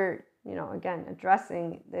while they're again,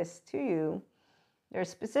 addressing this to you, there are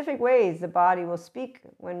specific ways the body will speak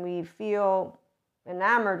when we feel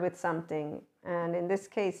enamored with something. And in this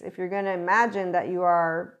case, if you're going to imagine that you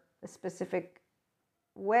are a specific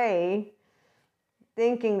way,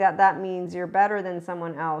 thinking that that means you're better than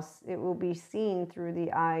someone else, it will be seen through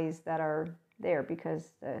the eyes that are there,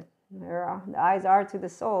 because the eyes are to the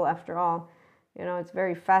soul, after all. It's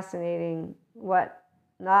very fascinating what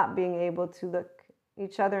not being able to look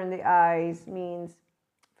each other in the eyes means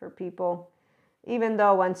for people. Even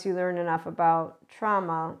though once you learn enough about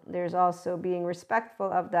trauma, there's also being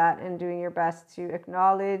respectful of that and doing your best to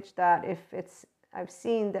acknowledge that I've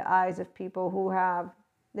seen the eyes of people who have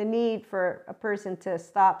the need for a person to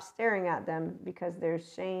stop staring at them because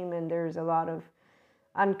there's shame and there's a lot of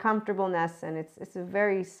uncomfortableness, and it's a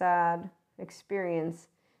very sad experience.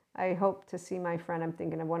 I hope to see my friend, I'm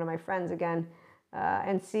thinking of one of my friends again,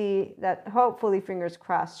 and see that hopefully, fingers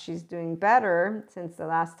crossed, she's doing better. Since the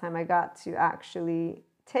last time I got to actually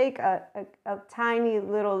take a tiny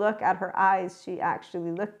little look at her eyes, she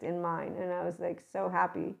actually looked in mine, and I was like so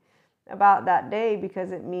happy about that day,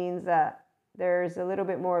 because it means that there's a little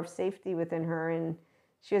bit more of safety within her, and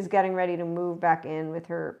she was getting ready to move back in with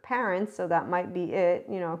her parents. So that might be it,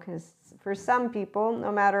 because for some people,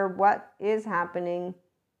 no matter what is happening,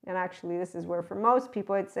 and actually this is where for most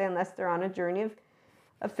people, I'd say, unless they're on a journey of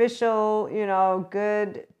official,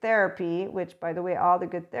 good therapy, which, by the way, all the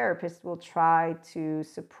good therapists will try to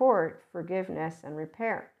support forgiveness and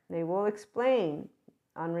repair. They will explain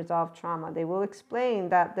unresolved trauma. They will explain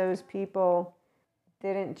that those people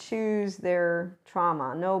didn't choose their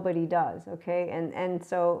trauma. Nobody does, okay? And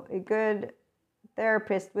so a good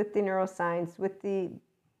therapist with the neuroscience, with the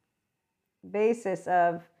basis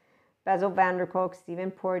of Bessel van der Kolk, Stephen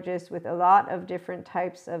Porges, with a lot of different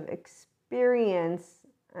types of experience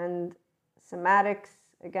and somatics,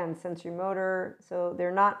 again, sensory motor. So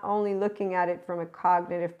they're not only looking at it from a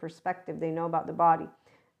cognitive perspective, they know about the body.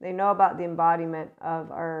 They know about the embodiment of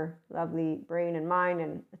our lovely brain and mind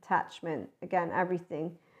and attachment, again,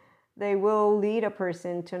 everything. They will lead a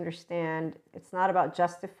person to understand it's not about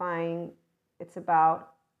justifying, it's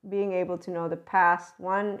about being able to know the past.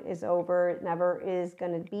 One is over, it never is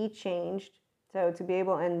going to be changed. So to be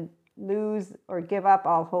able and lose or give up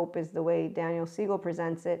all hope is the way Daniel Siegel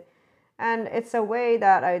presents it. And it's a way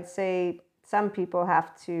that I'd say some people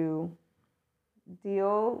have to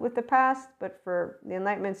deal with the past, but for the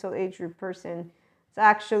Enlightenment Soul Age group person, it's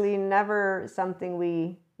actually never something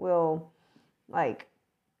we will like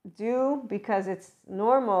do, because it's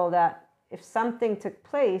normal that if something took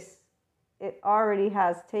place, it already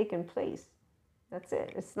has taken place. That's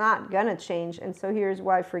it. It's not gonna change. And so here's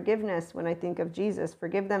why forgiveness, when I think of Jesus,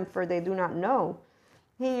 forgive them for they do not know.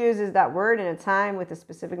 He uses that word in a time with a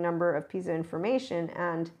specific number of pieces of information,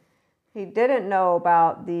 and he didn't know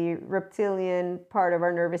about the reptilian part of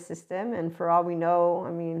our nervous system. And for all we know,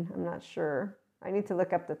 I mean, I'm not sure. I need to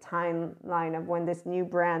look up the timeline of when this new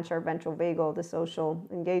branch, our ventral vagal, the social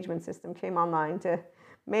engagement system, came online to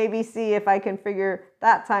maybe see if I can figure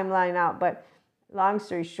that timeline out. But long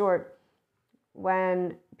story short,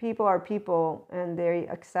 when people are people and they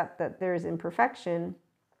accept that there's imperfection,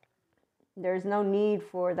 there's no need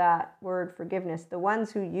for that word forgiveness. The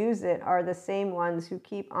ones who use it are the same ones who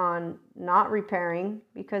keep on not repairing,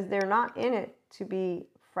 because they're not in it to be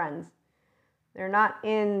friends. They're not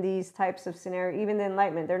in these types of scenarios, even the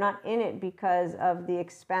Enlightenment. They're not in it because of the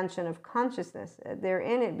expansion of consciousness. They're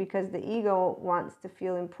in it because the ego wants to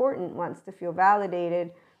feel important, wants to feel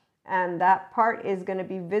validated. And that part is going to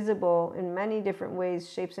be visible in many different ways,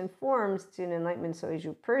 shapes, and forms to an Enlightenment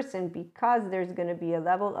Soju person, because there's going to be a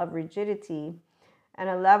level of rigidity and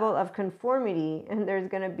a level of conformity, and there's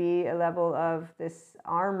going to be a level of this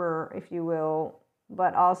armor, if you will,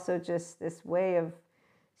 but also just this way of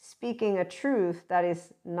speaking a truth that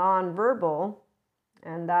is non-verbal.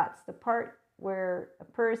 And that's the part where a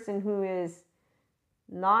person who is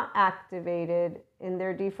not activated in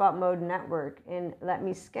their default mode network, and let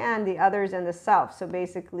me scan the others and the self. So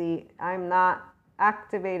basically, I'm not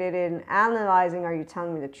activated in analyzing, are you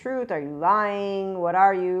telling me the truth? Are you lying? What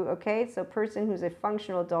are you? Okay, so person who's a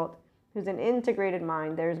functional adult, who's an integrated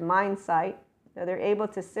mind, there's mind sight. So they're able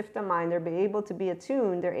to sift the mind, they're able to be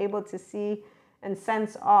attuned, they're able to see and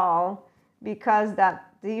sense all, because that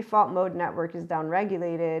default mode network is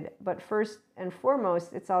downregulated. But first and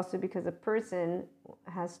foremost, it's also because a person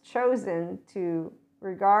has chosen to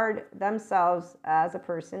regard themselves as a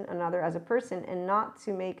person, another as a person, and not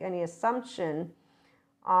to make any assumption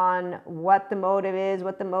on what the motive is,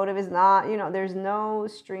 what the motive is not. You know, there's no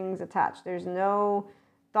strings attached. There's no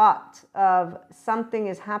thought of something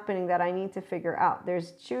is happening that I need to figure out.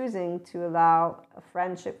 There's choosing to allow a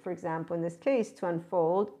friendship, for example, in this case, to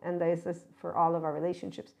unfold. And this is for all of our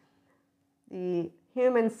relationships. The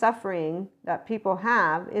human suffering that people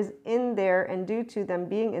have is in there and due to them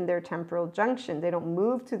being in their temporal junction. They don't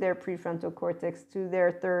move to their prefrontal cortex, to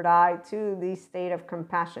their third eye, to the state of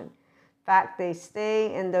compassion. In fact, they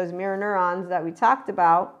stay in those mirror neurons that we talked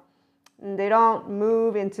about. And they don't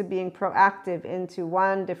move into being proactive, into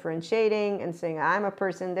one, differentiating and saying, I'm a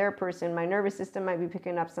person, they're a person, my nervous system might be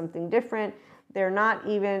picking up something different. They're not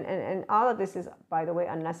even, and all of this is, by the way,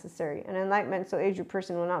 unnecessary. An Enlightenment Soju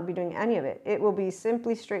person will not be doing any of it. It will be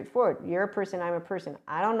simply straightforward. You're a person, I'm a person.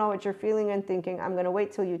 I don't know what you're feeling and thinking. I'm going to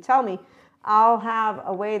wait till you tell me. I'll have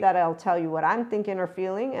a way that I'll tell you what I'm thinking or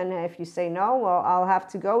feeling. And if you say no, well, I'll have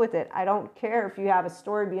to go with it. I don't care if you have a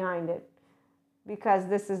story behind it. Because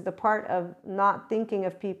this is the part of not thinking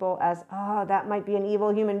of people as, oh, that might be an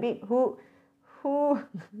evil human being. Who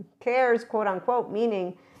cares, quote unquote,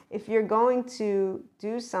 meaning if you're going to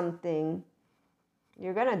do something,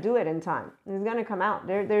 you're going to do it in time. It's going to come out.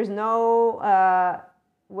 There's no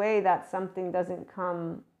way that something doesn't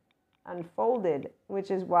come unfolded, which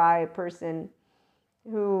is why a person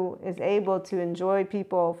who is able to enjoy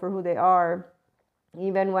people for who they are,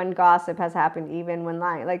 even when gossip has happened, even when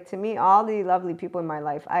lying. Like, to me, all the lovely people in my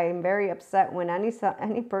life, I am very upset when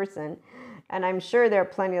any person, and I'm sure there are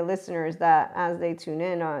plenty of listeners that as they tune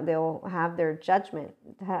in, they'll have their judgment.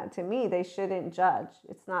 To me, they shouldn't judge.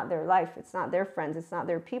 It's not their life. It's not their friends. It's not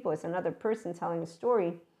their people. It's another person telling a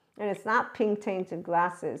story. And it's not pink tainted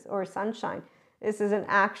glasses or sunshine. This is an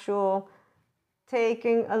actual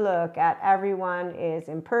taking a look at everyone is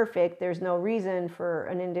imperfect. There's no reason for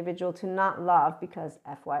an individual to not love, because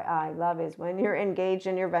FYI, love is when you're engaged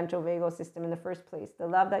in your ventral vagal system in the first place. The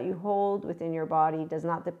love that you hold within your body does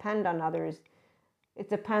not depend on others. It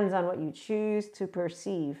depends on what you choose to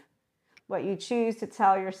perceive, what you choose to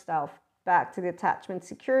tell yourself. Back to the attachment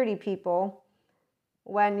security people,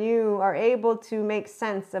 when you are able to make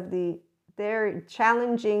sense of their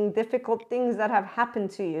challenging, difficult things that have happened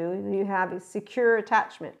to you, you have a secure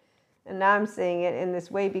attachment. And now I'm saying it in this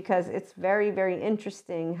way because it's very, very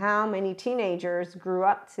interesting how many teenagers grew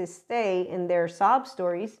up to stay in their sob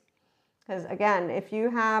stories. Because again, if you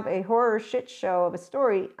have a horror shit show of a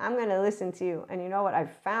story, I'm going to listen to you. And you know what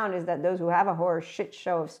I've found is that those who have a horror shit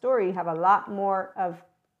show of story have a lot more of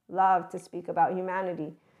love to speak about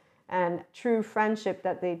humanity and true friendship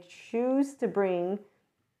that they choose to bring,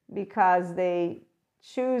 because they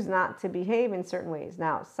choose not to behave in certain ways.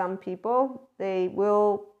 Now, some people, they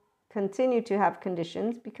will continue to have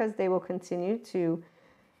conditions because they will continue to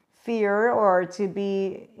fear or to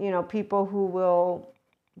be, people who will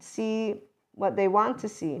see what they want to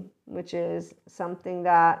see, which is something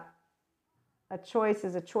that a choice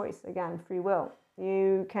is a choice. Again, free will.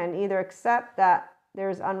 You can either accept that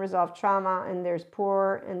there's unresolved trauma and there's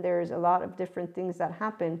poor and there's a lot of different things that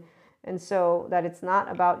happen. And so that it's not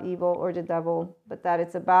about evil or the devil, but that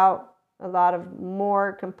it's about a lot of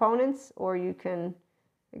more components, or you can,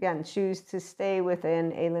 again, choose to stay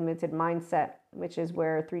within a limited mindset, which is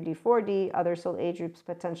where 3D, 4D, other soul age groups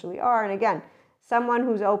potentially are. And again, someone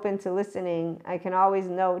who's open to listening, I can always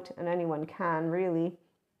note, and anyone can really,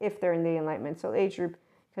 if they're in the Enlightenment soul age group,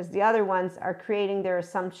 because the other ones are creating their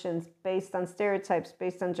assumptions based on stereotypes,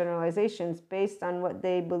 based on generalizations, based on what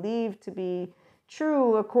they believe to be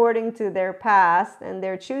true according to their past, and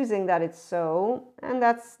they're choosing that it's so. And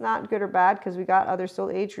that's not good or bad, because we got other soul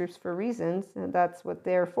age groups for reasons, and that's what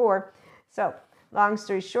they're for. So long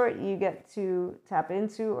story short, you get to tap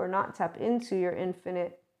into or not tap into your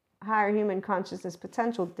infinite higher human consciousness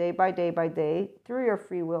potential day by day by day through your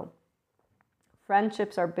free will.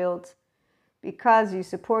 Friendships are built because you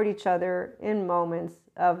support each other in moments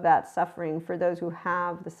of that suffering, for those who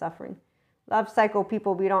have the suffering. Love cycle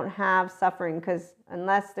people, we don't have suffering, because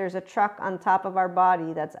unless there's a truck on top of our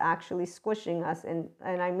body that's actually squishing us, and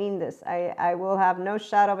I mean this, I will have no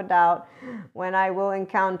shadow of a doubt when I will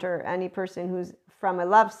encounter any person who's from a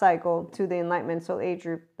love cycle to the Enlightenment soul age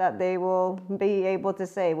group, that they will be able to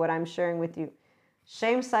say what I'm sharing with you.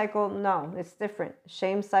 Shame cycle, no, it's different.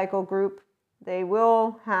 Shame cycle group, they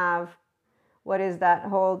will have what is that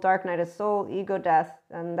whole dark night of soul, ego death,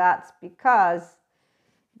 and that's because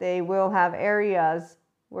they will have areas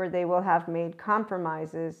where they will have made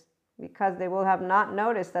compromises, because they will have not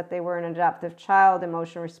noticed that they were an adaptive child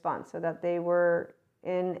emotional response, so that they were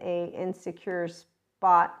in a insecure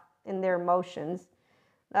spot in their emotions,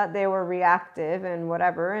 that they were reactive and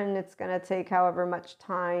whatever. And it's going to take however much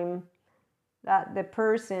time that the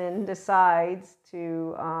person decides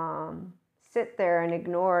to sit there and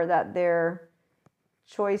ignore that their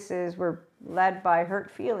choices were led by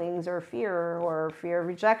hurt feelings or fear of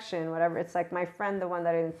rejection, whatever. It's like my friend, the one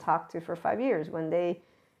that I didn't talk to for 5 years, when they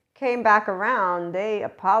came back around, they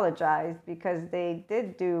apologized because they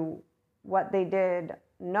did do what they did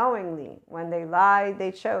knowingly. When they lied,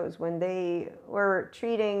 they chose. When they were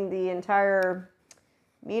treating the entire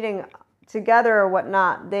meeting together or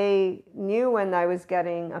whatnot, they knew when I was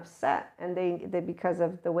getting upset, and they because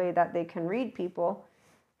of the way that they can read people.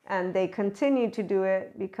 And they continued to do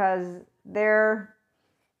it because their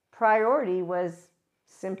priority was,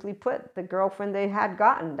 simply put, the girlfriend they had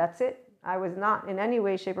gotten. That's it. I was not in any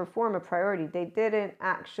way, shape, or form a priority. They didn't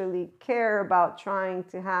actually care about trying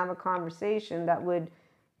to have a conversation that would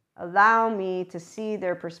allow me to see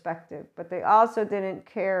their perspective. But they also didn't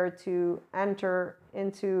care to enter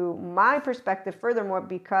into my perspective. Furthermore,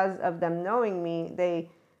 because of them knowing me, they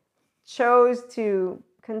chose to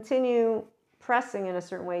continue pressing in a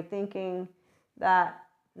certain way, thinking that,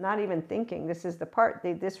 not even thinking, this is the part,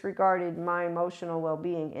 they disregarded my emotional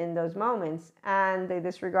well-being in those moments, and they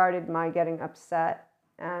disregarded my getting upset,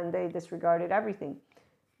 and they disregarded everything,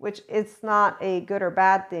 which it's not a good or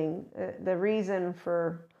bad thing. The reason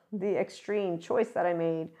for the extreme choice that I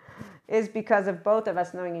made is because of both of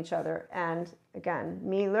us knowing each other, and again,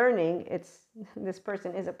 me learning, this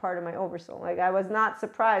person is a part of my oversoul. Like, I was not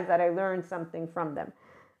surprised that I learned something from them,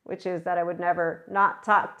 which is that I would never not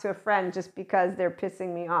talk to a friend just because they're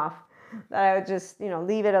pissing me off. That I would just,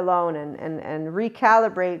 leave it alone and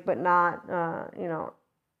recalibrate, but not,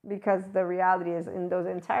 because the reality is, in those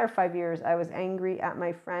entire 5 years, I was angry at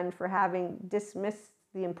my friend for having dismissed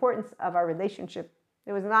the importance of our relationship.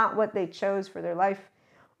 It was not what they chose for their life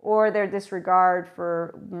or their disregard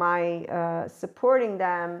for my supporting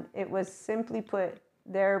them. It was, simply put,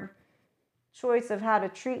 their choice of how to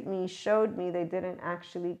treat me showed me they didn't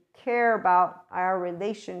actually care about our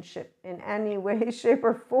relationship in any way, shape,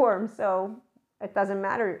 or form. So it doesn't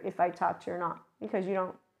matter if I talk to you or not, because you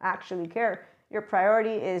don't actually care. Your priority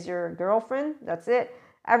is your girlfriend. That's it.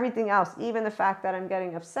 Everything else, even the fact that I'm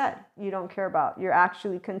getting upset, you don't care about. You're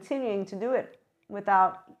actually continuing to do it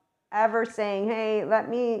without ever saying, hey, let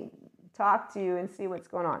me talk to you and see what's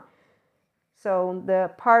going on. So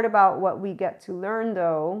the part about what we get to learn,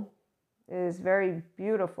 though, is very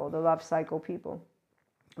beautiful, the love cycle people,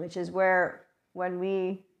 which is where, when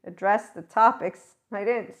we address the topics, I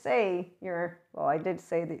didn't say I did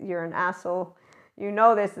say that you're an asshole. You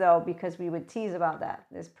know this, though, because we would tease about that.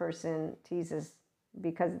 This person teases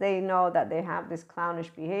because they know that they have this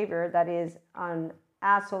clownish behavior that is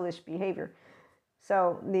asshole-ish behavior.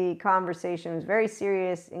 So the conversation was very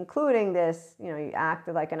serious, including this, you know, you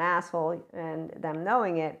acted like an asshole and them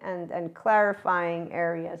knowing it, and clarifying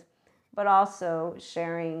areas, but also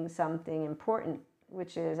sharing something important,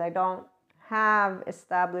 which is I don't have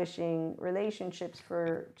establishing relationships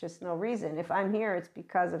for just no reason. If I'm here, it's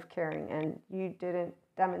because of caring, and you didn't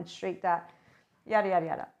demonstrate that, yada, yada,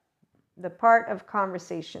 yada. The part of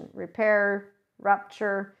conversation, repair,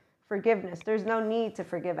 rupture, forgiveness. There's no need to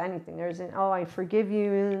forgive anything. There's an, oh, I forgive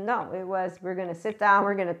you. No, it was, we're going to sit down,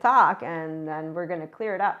 we're going to talk, and then we're going to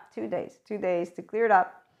clear it up. 2 days to clear it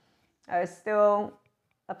up. I was still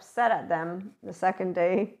upset at them the second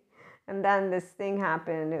day. And then this thing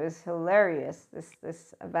happened. It was hilarious,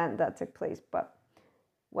 this event that took place. But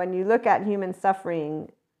when you look at human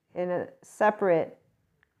suffering in a separate,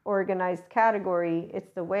 organized category,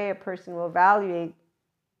 it's the way a person will evaluate.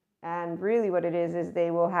 And really what it is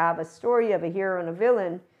they will have a story of a hero and a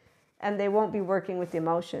villain, and they won't be working with the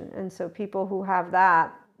emotion. And so people who have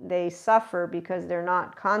that, they suffer because they're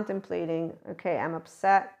not contemplating, okay, I'm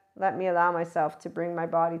upset, let me allow myself to bring my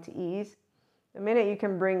body to ease. The minute you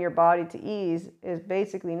can bring your body to ease is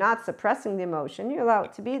basically not suppressing the emotion. You allow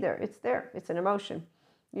it to be there. It's there. It's an emotion.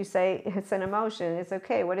 You say, it's an emotion. It's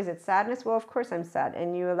okay. What is it? Sadness? Well, of course I'm sad.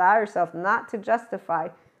 And you allow yourself not to justify,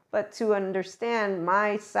 but to understand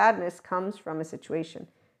my sadness comes from a situation.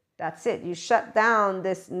 That's it. You shut down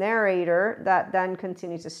this narrator that then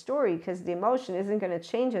continues a story, because the emotion isn't going to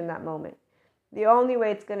change in that moment. The only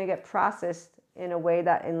way it's going to get processed in a way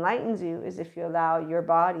that enlightens you is if you allow your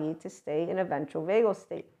body to stay in a ventral vagal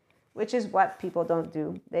state, which is what people don't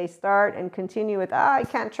do. They start and continue with, I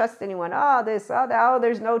can't trust anyone. Oh, this, oh, that, oh,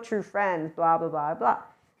 there's no true friends, blah, blah, blah, blah.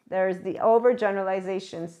 There's the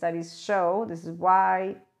overgeneralization. Studies show this is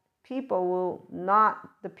why people will not,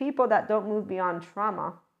 the people that don't move beyond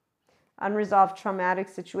trauma, unresolved traumatic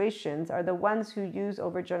situations, are the ones who use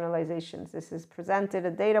overgeneralizations. This is presented,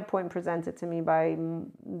 a data point presented to me by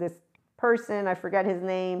this person, I forget his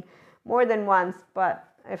name, more than once, but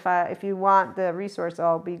if you want the resource,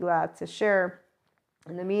 I'll be glad to share.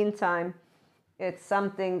 In the meantime, it's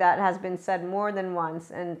something that has been said more than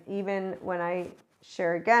once, and even when I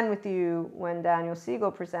share again with you when Daniel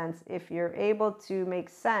Siegel presents, if you're able to make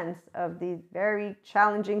sense of the very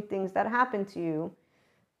challenging things that happen to you,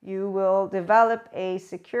 you will develop a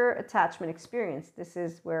secure attachment experience. This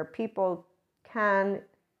is where people can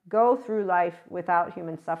go through life without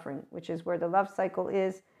human suffering, which is where the love cycle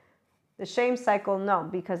is. The shame cycle, no,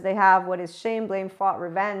 because they have what is shame, blame, fault,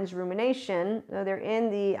 revenge, rumination. They're in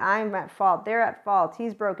the I'm at fault, they're at fault,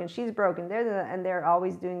 he's broken, she's broken, and they're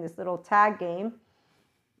always doing this little tag game.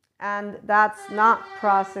 And that's not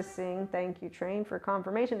processing, thank you, Train, for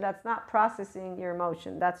confirmation. That's not processing your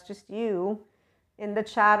emotion. That's just you in the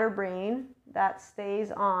chatter brain that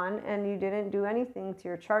stays on, and you didn't do anything to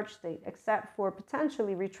your charge state except for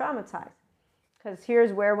potentially re-traumatize. Because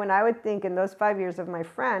here's where, when I would think in those 5 years of my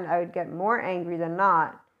friend, I would get more angry than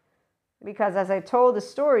not. Because as I told the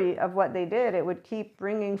story of what they did, it would keep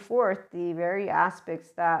bringing forth the very aspects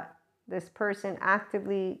that this person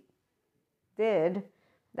actively did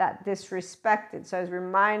that disrespected. So I was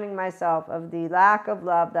reminding myself of the lack of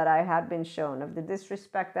love that I had been shown, of the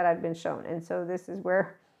disrespect that I'd been shown. And so this is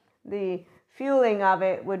where the fueling of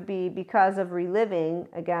it would be because of reliving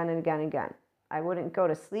again and again and again. I wouldn't go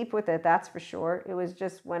to sleep with it, that's for sure. It was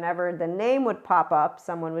just whenever the name would pop up,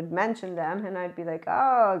 someone would mention them, and I'd be like,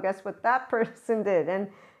 oh, guess what that person did? And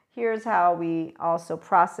here's how we also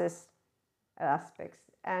process aspects.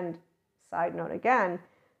 And side note again,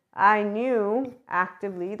 I knew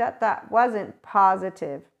actively that that wasn't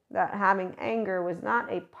positive, that having anger was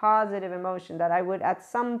not a positive emotion, that I would at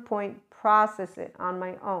some point process it on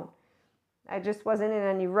my own. I just wasn't in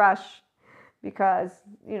any rush because,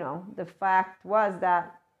 you know, the fact was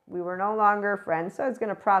that we were no longer friends, so I was going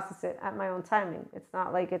to process it at my own timing. It's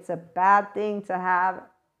not like it's a bad thing to have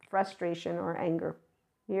frustration or anger.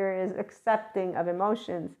 Here is accepting of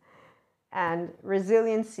emotions. And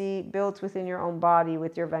resiliency built within your own body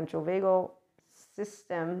with your ventral vagal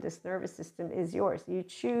system, this nervous system, is yours. You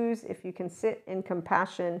choose if you can sit in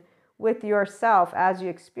compassion with yourself as you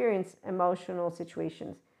experience emotional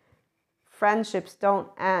situations. Friendships don't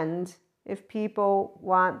end if people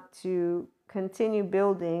want to continue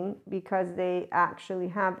building because they actually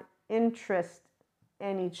have interest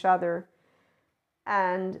in each other.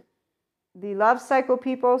 And the love cycle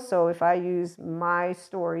people, so if I use my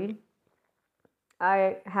story,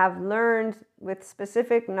 I have learned with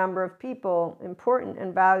specific number of people important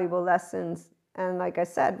and valuable lessons. And like I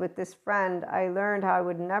said, with this friend, I learned how I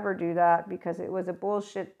would never do that because it was a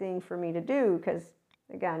bullshit thing for me to do. Because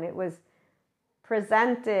again, it was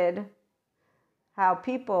presented how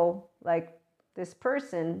people like this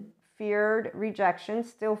person feared rejection,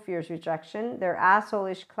 still fears rejection. Their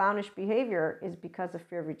asshole-ish, clownish behavior is because of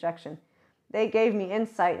fear of rejection. They gave me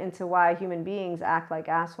insight into why human beings act like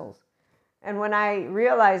assholes. And when I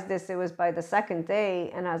realized this, it was by the second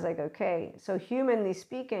day, and I was like, okay, so humanly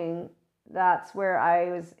speaking, that's where I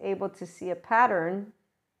was able to see a pattern.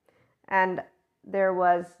 And there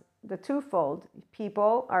was the twofold.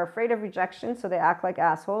 People are afraid of rejection, so they act like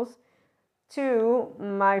assholes. Two,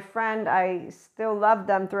 my friend, I still loved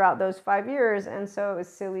them throughout those 5 years, and so it was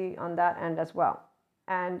silly on that end as well.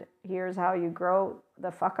 And here's how you grow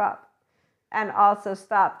the fuck up. And also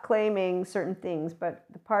stop claiming certain things. But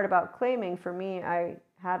the part about claiming, for me, I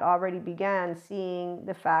had already began seeing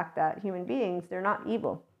the fact that human beings, they're not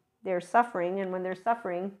evil. They're suffering, and when they're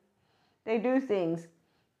suffering, they do things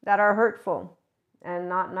that are hurtful and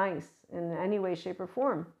not nice in any way, shape, or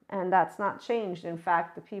form. And that's not changed. In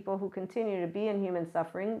fact, the people who continue to be in human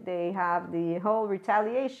suffering, they have the whole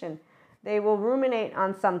retaliation. They will ruminate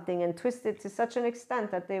on something and twist it to such an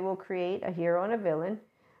extent that they will create a hero and a villain.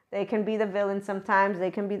 They can be the villain sometimes,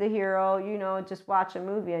 they can be the hero. You know, just watch a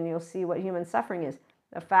movie and you'll see what human suffering is.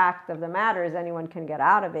 The fact of the matter is anyone can get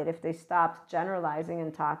out of it if they stop generalizing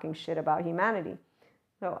and talking shit about humanity.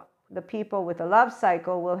 So the people with a love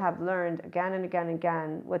cycle will have learned again and again and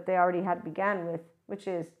again what they already had began with, which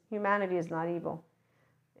is humanity is not evil.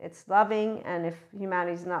 It's loving, and if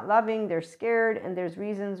humanity is not loving, they're scared, and there's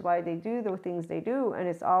reasons why they do the things they do, and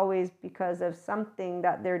it's always because of something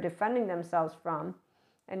that they're defending themselves from.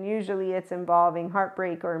 And usually it's involving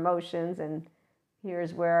heartbreak or emotions. And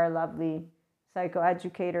here's where our lovely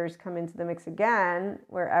psychoeducators come into the mix again,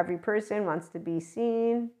 where every person wants to be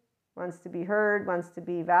seen, wants to be heard, wants to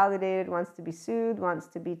be validated, wants to be soothed, wants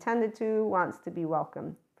to be tended to, wants to be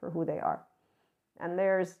welcomed for who they are. And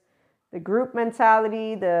there's the group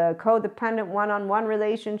mentality, the codependent one-on-one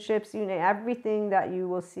relationships, you know, everything that you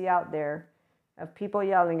will see out there of people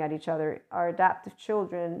yelling at each other, our adaptive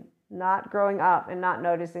children not growing up and not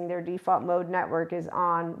noticing their default mode network is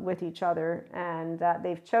on with each other, and that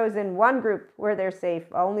they've chosen one group where they're safe,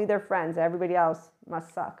 only their friends, everybody else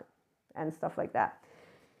must suck, and stuff like that.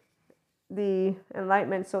 The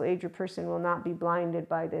Enlightenment soul ager person will not be blinded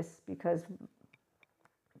by this, because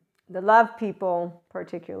the love people,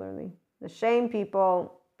 particularly, the shame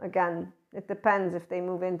people, again, it depends if they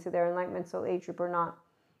move into their Enlightenment soul age group or not.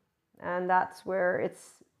 And that's where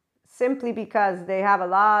it's simply because they have a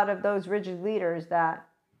lot of those rigid leaders that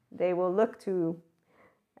they will look to.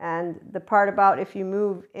 And the part about if you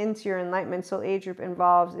move into your Enlightenment soul age group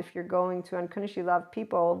involves if you're going to unconditionally love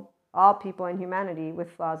people, all people in humanity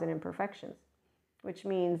with flaws and imperfections, which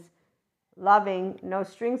means loving, no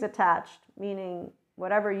strings attached, meaning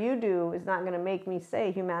whatever you do is not going to make me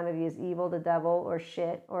say humanity is evil, the devil, or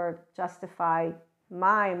shit, or justify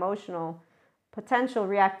my emotional potential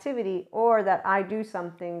reactivity, or that I do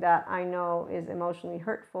something that I know is emotionally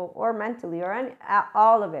hurtful or mentally or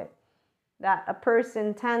all of it. That a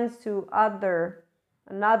person tends to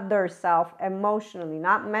another self emotionally,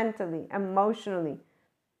 not mentally, emotionally.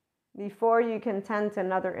 Before you can tend to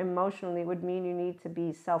another emotionally would mean you need to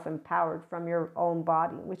be self-empowered from your own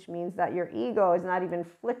body, which means that your ego is not even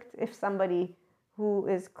flicked if somebody who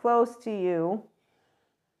is close to you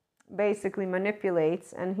basically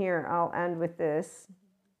manipulates. And here I'll end with this.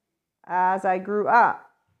 As I grew up,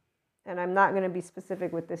 and I'm not going to be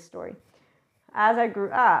specific with this story, as I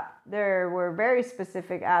grew up, there were very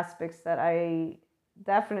specific aspects that I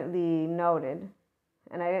definitely noted,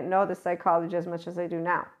 and I didn't know the psychology as much as I do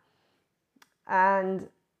now. And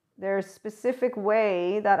there's a specific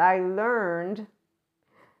way that I learned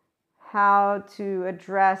how to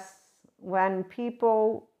address when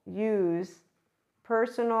people use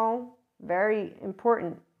personal, very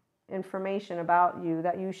important information about you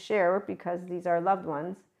that you share because these are loved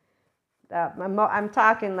ones. That I'm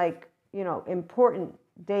talking like, you know, important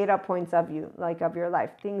data points of you, like of your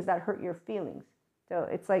life, things that hurt your feelings. So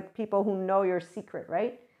it's like people who know your secret,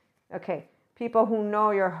 right? Okay, people who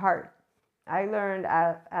know your heart. I learned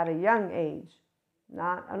at a young age,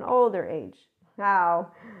 not an older age,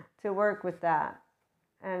 how to work with that.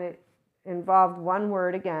 And it involved one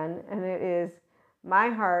word again, and it is my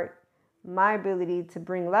heart, my ability to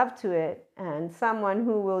bring love to it, and someone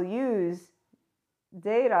who will use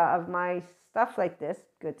data of my stuff like this,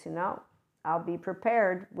 good to know. I'll be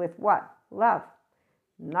prepared with what? Love.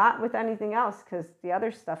 Not with anything else, because the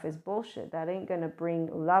other stuff is bullshit. That ain't going to bring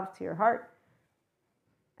love to your heart.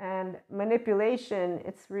 And manipulation,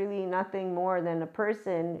 it's really nothing more than a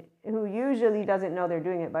person who usually doesn't know they're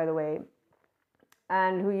doing it, by the way,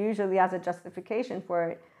 and who usually has a justification for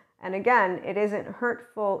it. And again, it isn't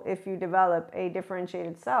hurtful if you develop a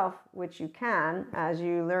differentiated self, which you can as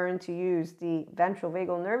you learn to use the ventral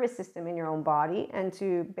vagal nervous system in your own body and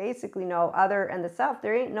to basically know other and the self.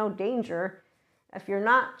 There ain't no danger. If you're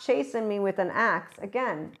not chasing me with an axe,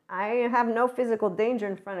 again, I have no physical danger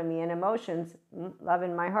in front of me, and emotions, love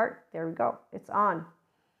in my heart, there we go. It's on.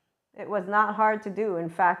 It was not hard to do. In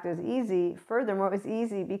fact, it was easy. Furthermore, it was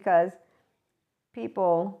easy because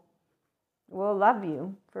people will love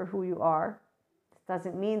you for who you are. It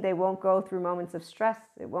doesn't mean they won't go through moments of stress.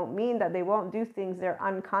 It won't mean that they won't do things they're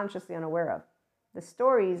unconsciously unaware of. The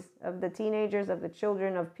stories of the teenagers, of the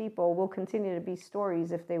children, of people will continue to be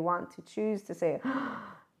stories if they want to choose to say,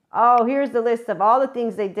 oh, here's the list of all the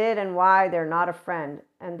things they did and why they're not a friend.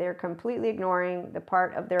 And they're completely ignoring the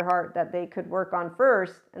part of their heart that they could work on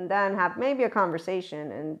first and then have maybe a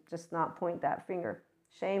conversation and just not point that finger.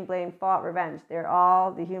 Shame, blame, fault, revenge. They're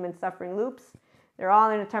all the human suffering loops. They're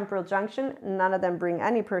all in a temporal junction. None of them bring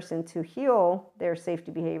any person to heal their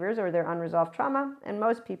safety behaviors or their unresolved trauma. And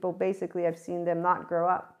most people, basically, I've seen them not grow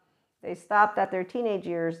up. They stopped at their teenage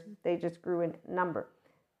years. They just grew in number.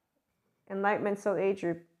 Enlightenment Soul Age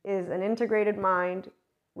Group is an integrated mind,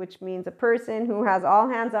 which means a person who has all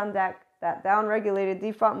hands on deck, that down-regulated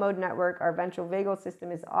default mode network. Our ventral vagal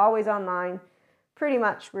system is always online. Pretty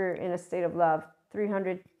much we're in a state of love.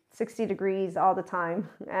 360 degrees all the time.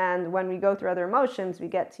 And when we go through other emotions, we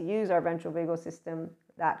get to use our ventral vagal system,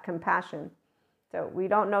 that compassion. So we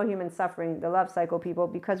don't know human suffering, the love cycle people,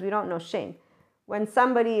 because we don't know shame. When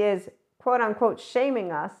somebody is quote unquote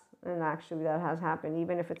shaming us, and actually that has happened,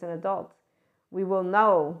 even if it's an adult, we will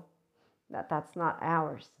know that that's not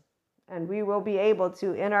ours. And we will be able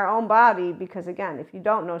to, in our own body, because again, if you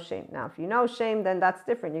don't know shame, now if you know shame, then that's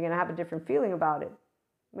different. You're going to have a different feeling about it.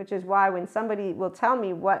 Which is why when somebody will tell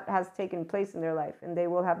me what has taken place in their life, and they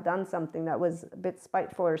will have done something that was a bit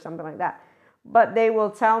spiteful or something like that, but they will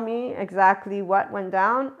tell me exactly what went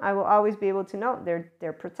down, I will always be able to know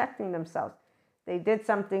they're protecting themselves. They did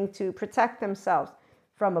something to protect themselves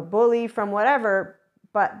from a bully, from whatever,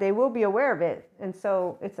 but they will be aware of it. And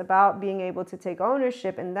so it's about being able to take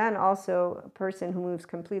ownership, and then also a person who moves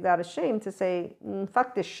completely out of shame to say,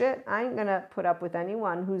 fuck this shit. I ain't gonna put up with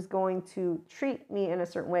anyone who's going to treat me in a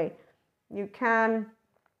certain way. You can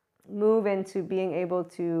move into being able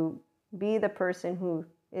to be the person who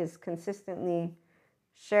is consistently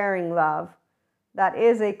sharing love. That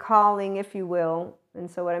is a calling, if you will.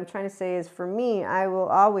 And so what I'm trying to say is, for me, I will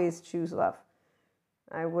always choose love.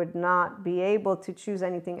 I would not be able to choose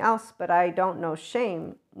anything else, but I don't know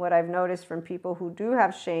shame. What I've noticed from people who do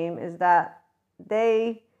have shame is that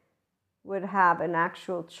they would have an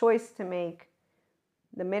actual choice to make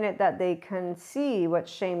the minute that they can see what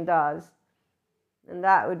shame does. And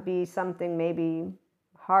that would be something maybe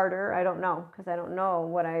harder. I don't know, because I don't know.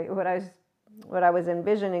 What I was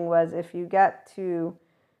envisioning was, if you get to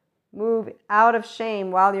move out of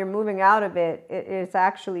shame while you're moving out of it, it is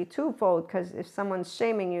actually twofold, because if someone's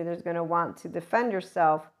shaming you, there's going to want to defend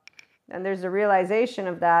yourself, and there's a realization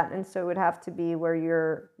of that. And so it would have to be where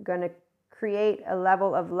you're going to create a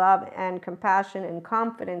level of love and compassion and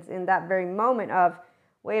confidence in that very moment of,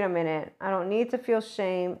 wait a minute, I don't need to feel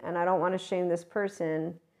shame, and I don't want to shame this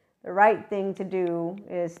person. The right thing to do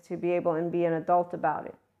is to be able and be an adult about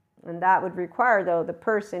it. And that would require, though, the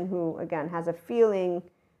person who, again, has a feeling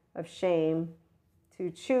of shame to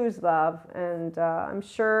choose love. And I'm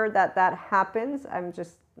sure that that happens. I'm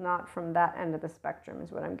just not from that end of the spectrum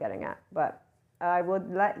is what I'm getting at. But I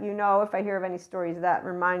would let you know if I hear of any stories that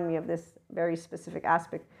remind me of this very specific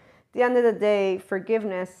aspect. At the end of the day,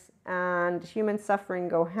 forgiveness and human suffering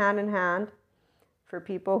go hand in hand. For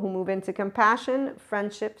people who move into compassion,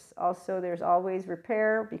 friendships, also there's always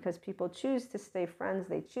repair, because people choose to stay friends.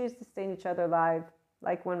 They choose to stay in each other's lives.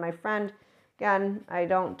 Like when my friend, again, I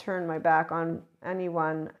don't turn my back on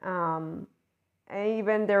anyone. And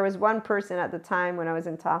even there was one person at the time when I was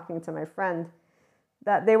in talking to my friend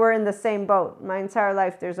that they were in the same boat. My entire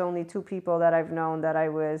life, there's only two people that I've known that I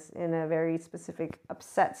was in a very specific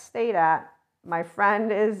upset state at. My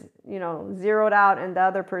friend is, zeroed out, and the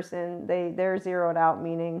other person, they're zeroed out,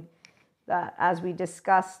 meaning that, as we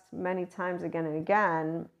discussed many times again and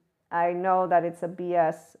again, I know that it's a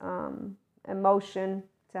BS emotion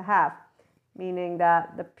to have. Meaning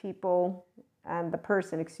that the people and the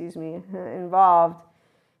person, involved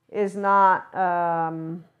is not,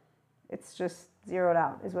 it's just zeroed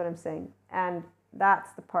out, is what I'm saying. And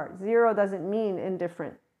that's the part. Zero doesn't mean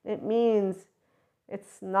indifferent. It means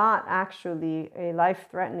it's not actually a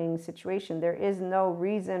life-threatening situation. There is no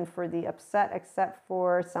reason for the upset except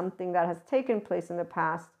for something that has taken place in the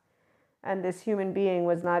past And this human being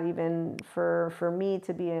was not even for me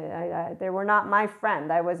to be, they were not my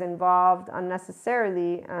friend. I was involved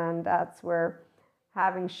unnecessarily, and that's where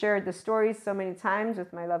having shared the stories so many times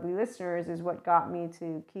with my lovely listeners is what got me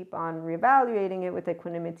to keep on reevaluating it with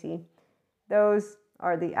equanimity. Those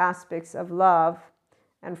are the aspects of love,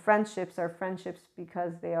 and friendships are friendships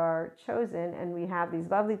because they are chosen, and we have these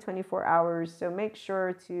lovely 24 hours. So make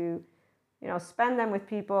sure to, spend them with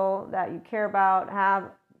people that you care about,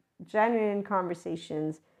 have genuine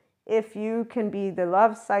conversations. If you can be the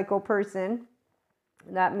love cycle person,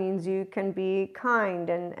 that means you can be kind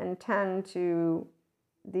and tend to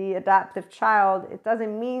the adaptive child. It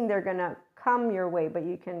doesn't mean they're going to come your way, but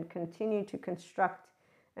you can continue to construct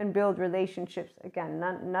and build relationships. Again,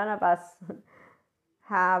 none of us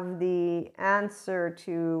have the answer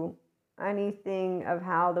to anything of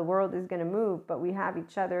how the world is going to move, but we have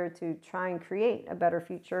each other to try and create a better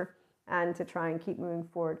future and to try and keep moving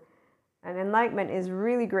forward. And enlightenment is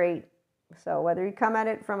really great. So whether you come at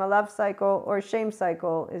it from a love cycle or shame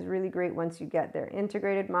cycle is really great once you get there.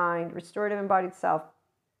 Integrated mind, restorative embodied self.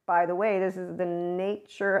 By the way, this is the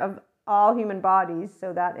nature of all human bodies.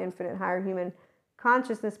 So that infinite higher human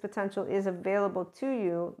consciousness potential is available to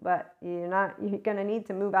you, but you're going to need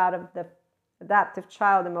to move out of the adaptive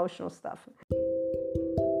child emotional stuff.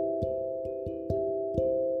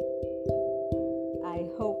 I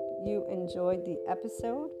hope you enjoyed the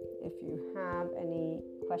episode. If you have any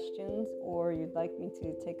questions or you'd like me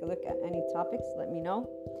to take a look at any topics, let me know.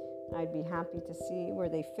 I'd be happy to see where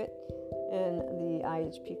they fit in the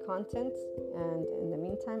IHP content. And in the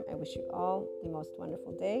meantime, I wish you all the most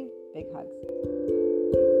wonderful day. Big hugs.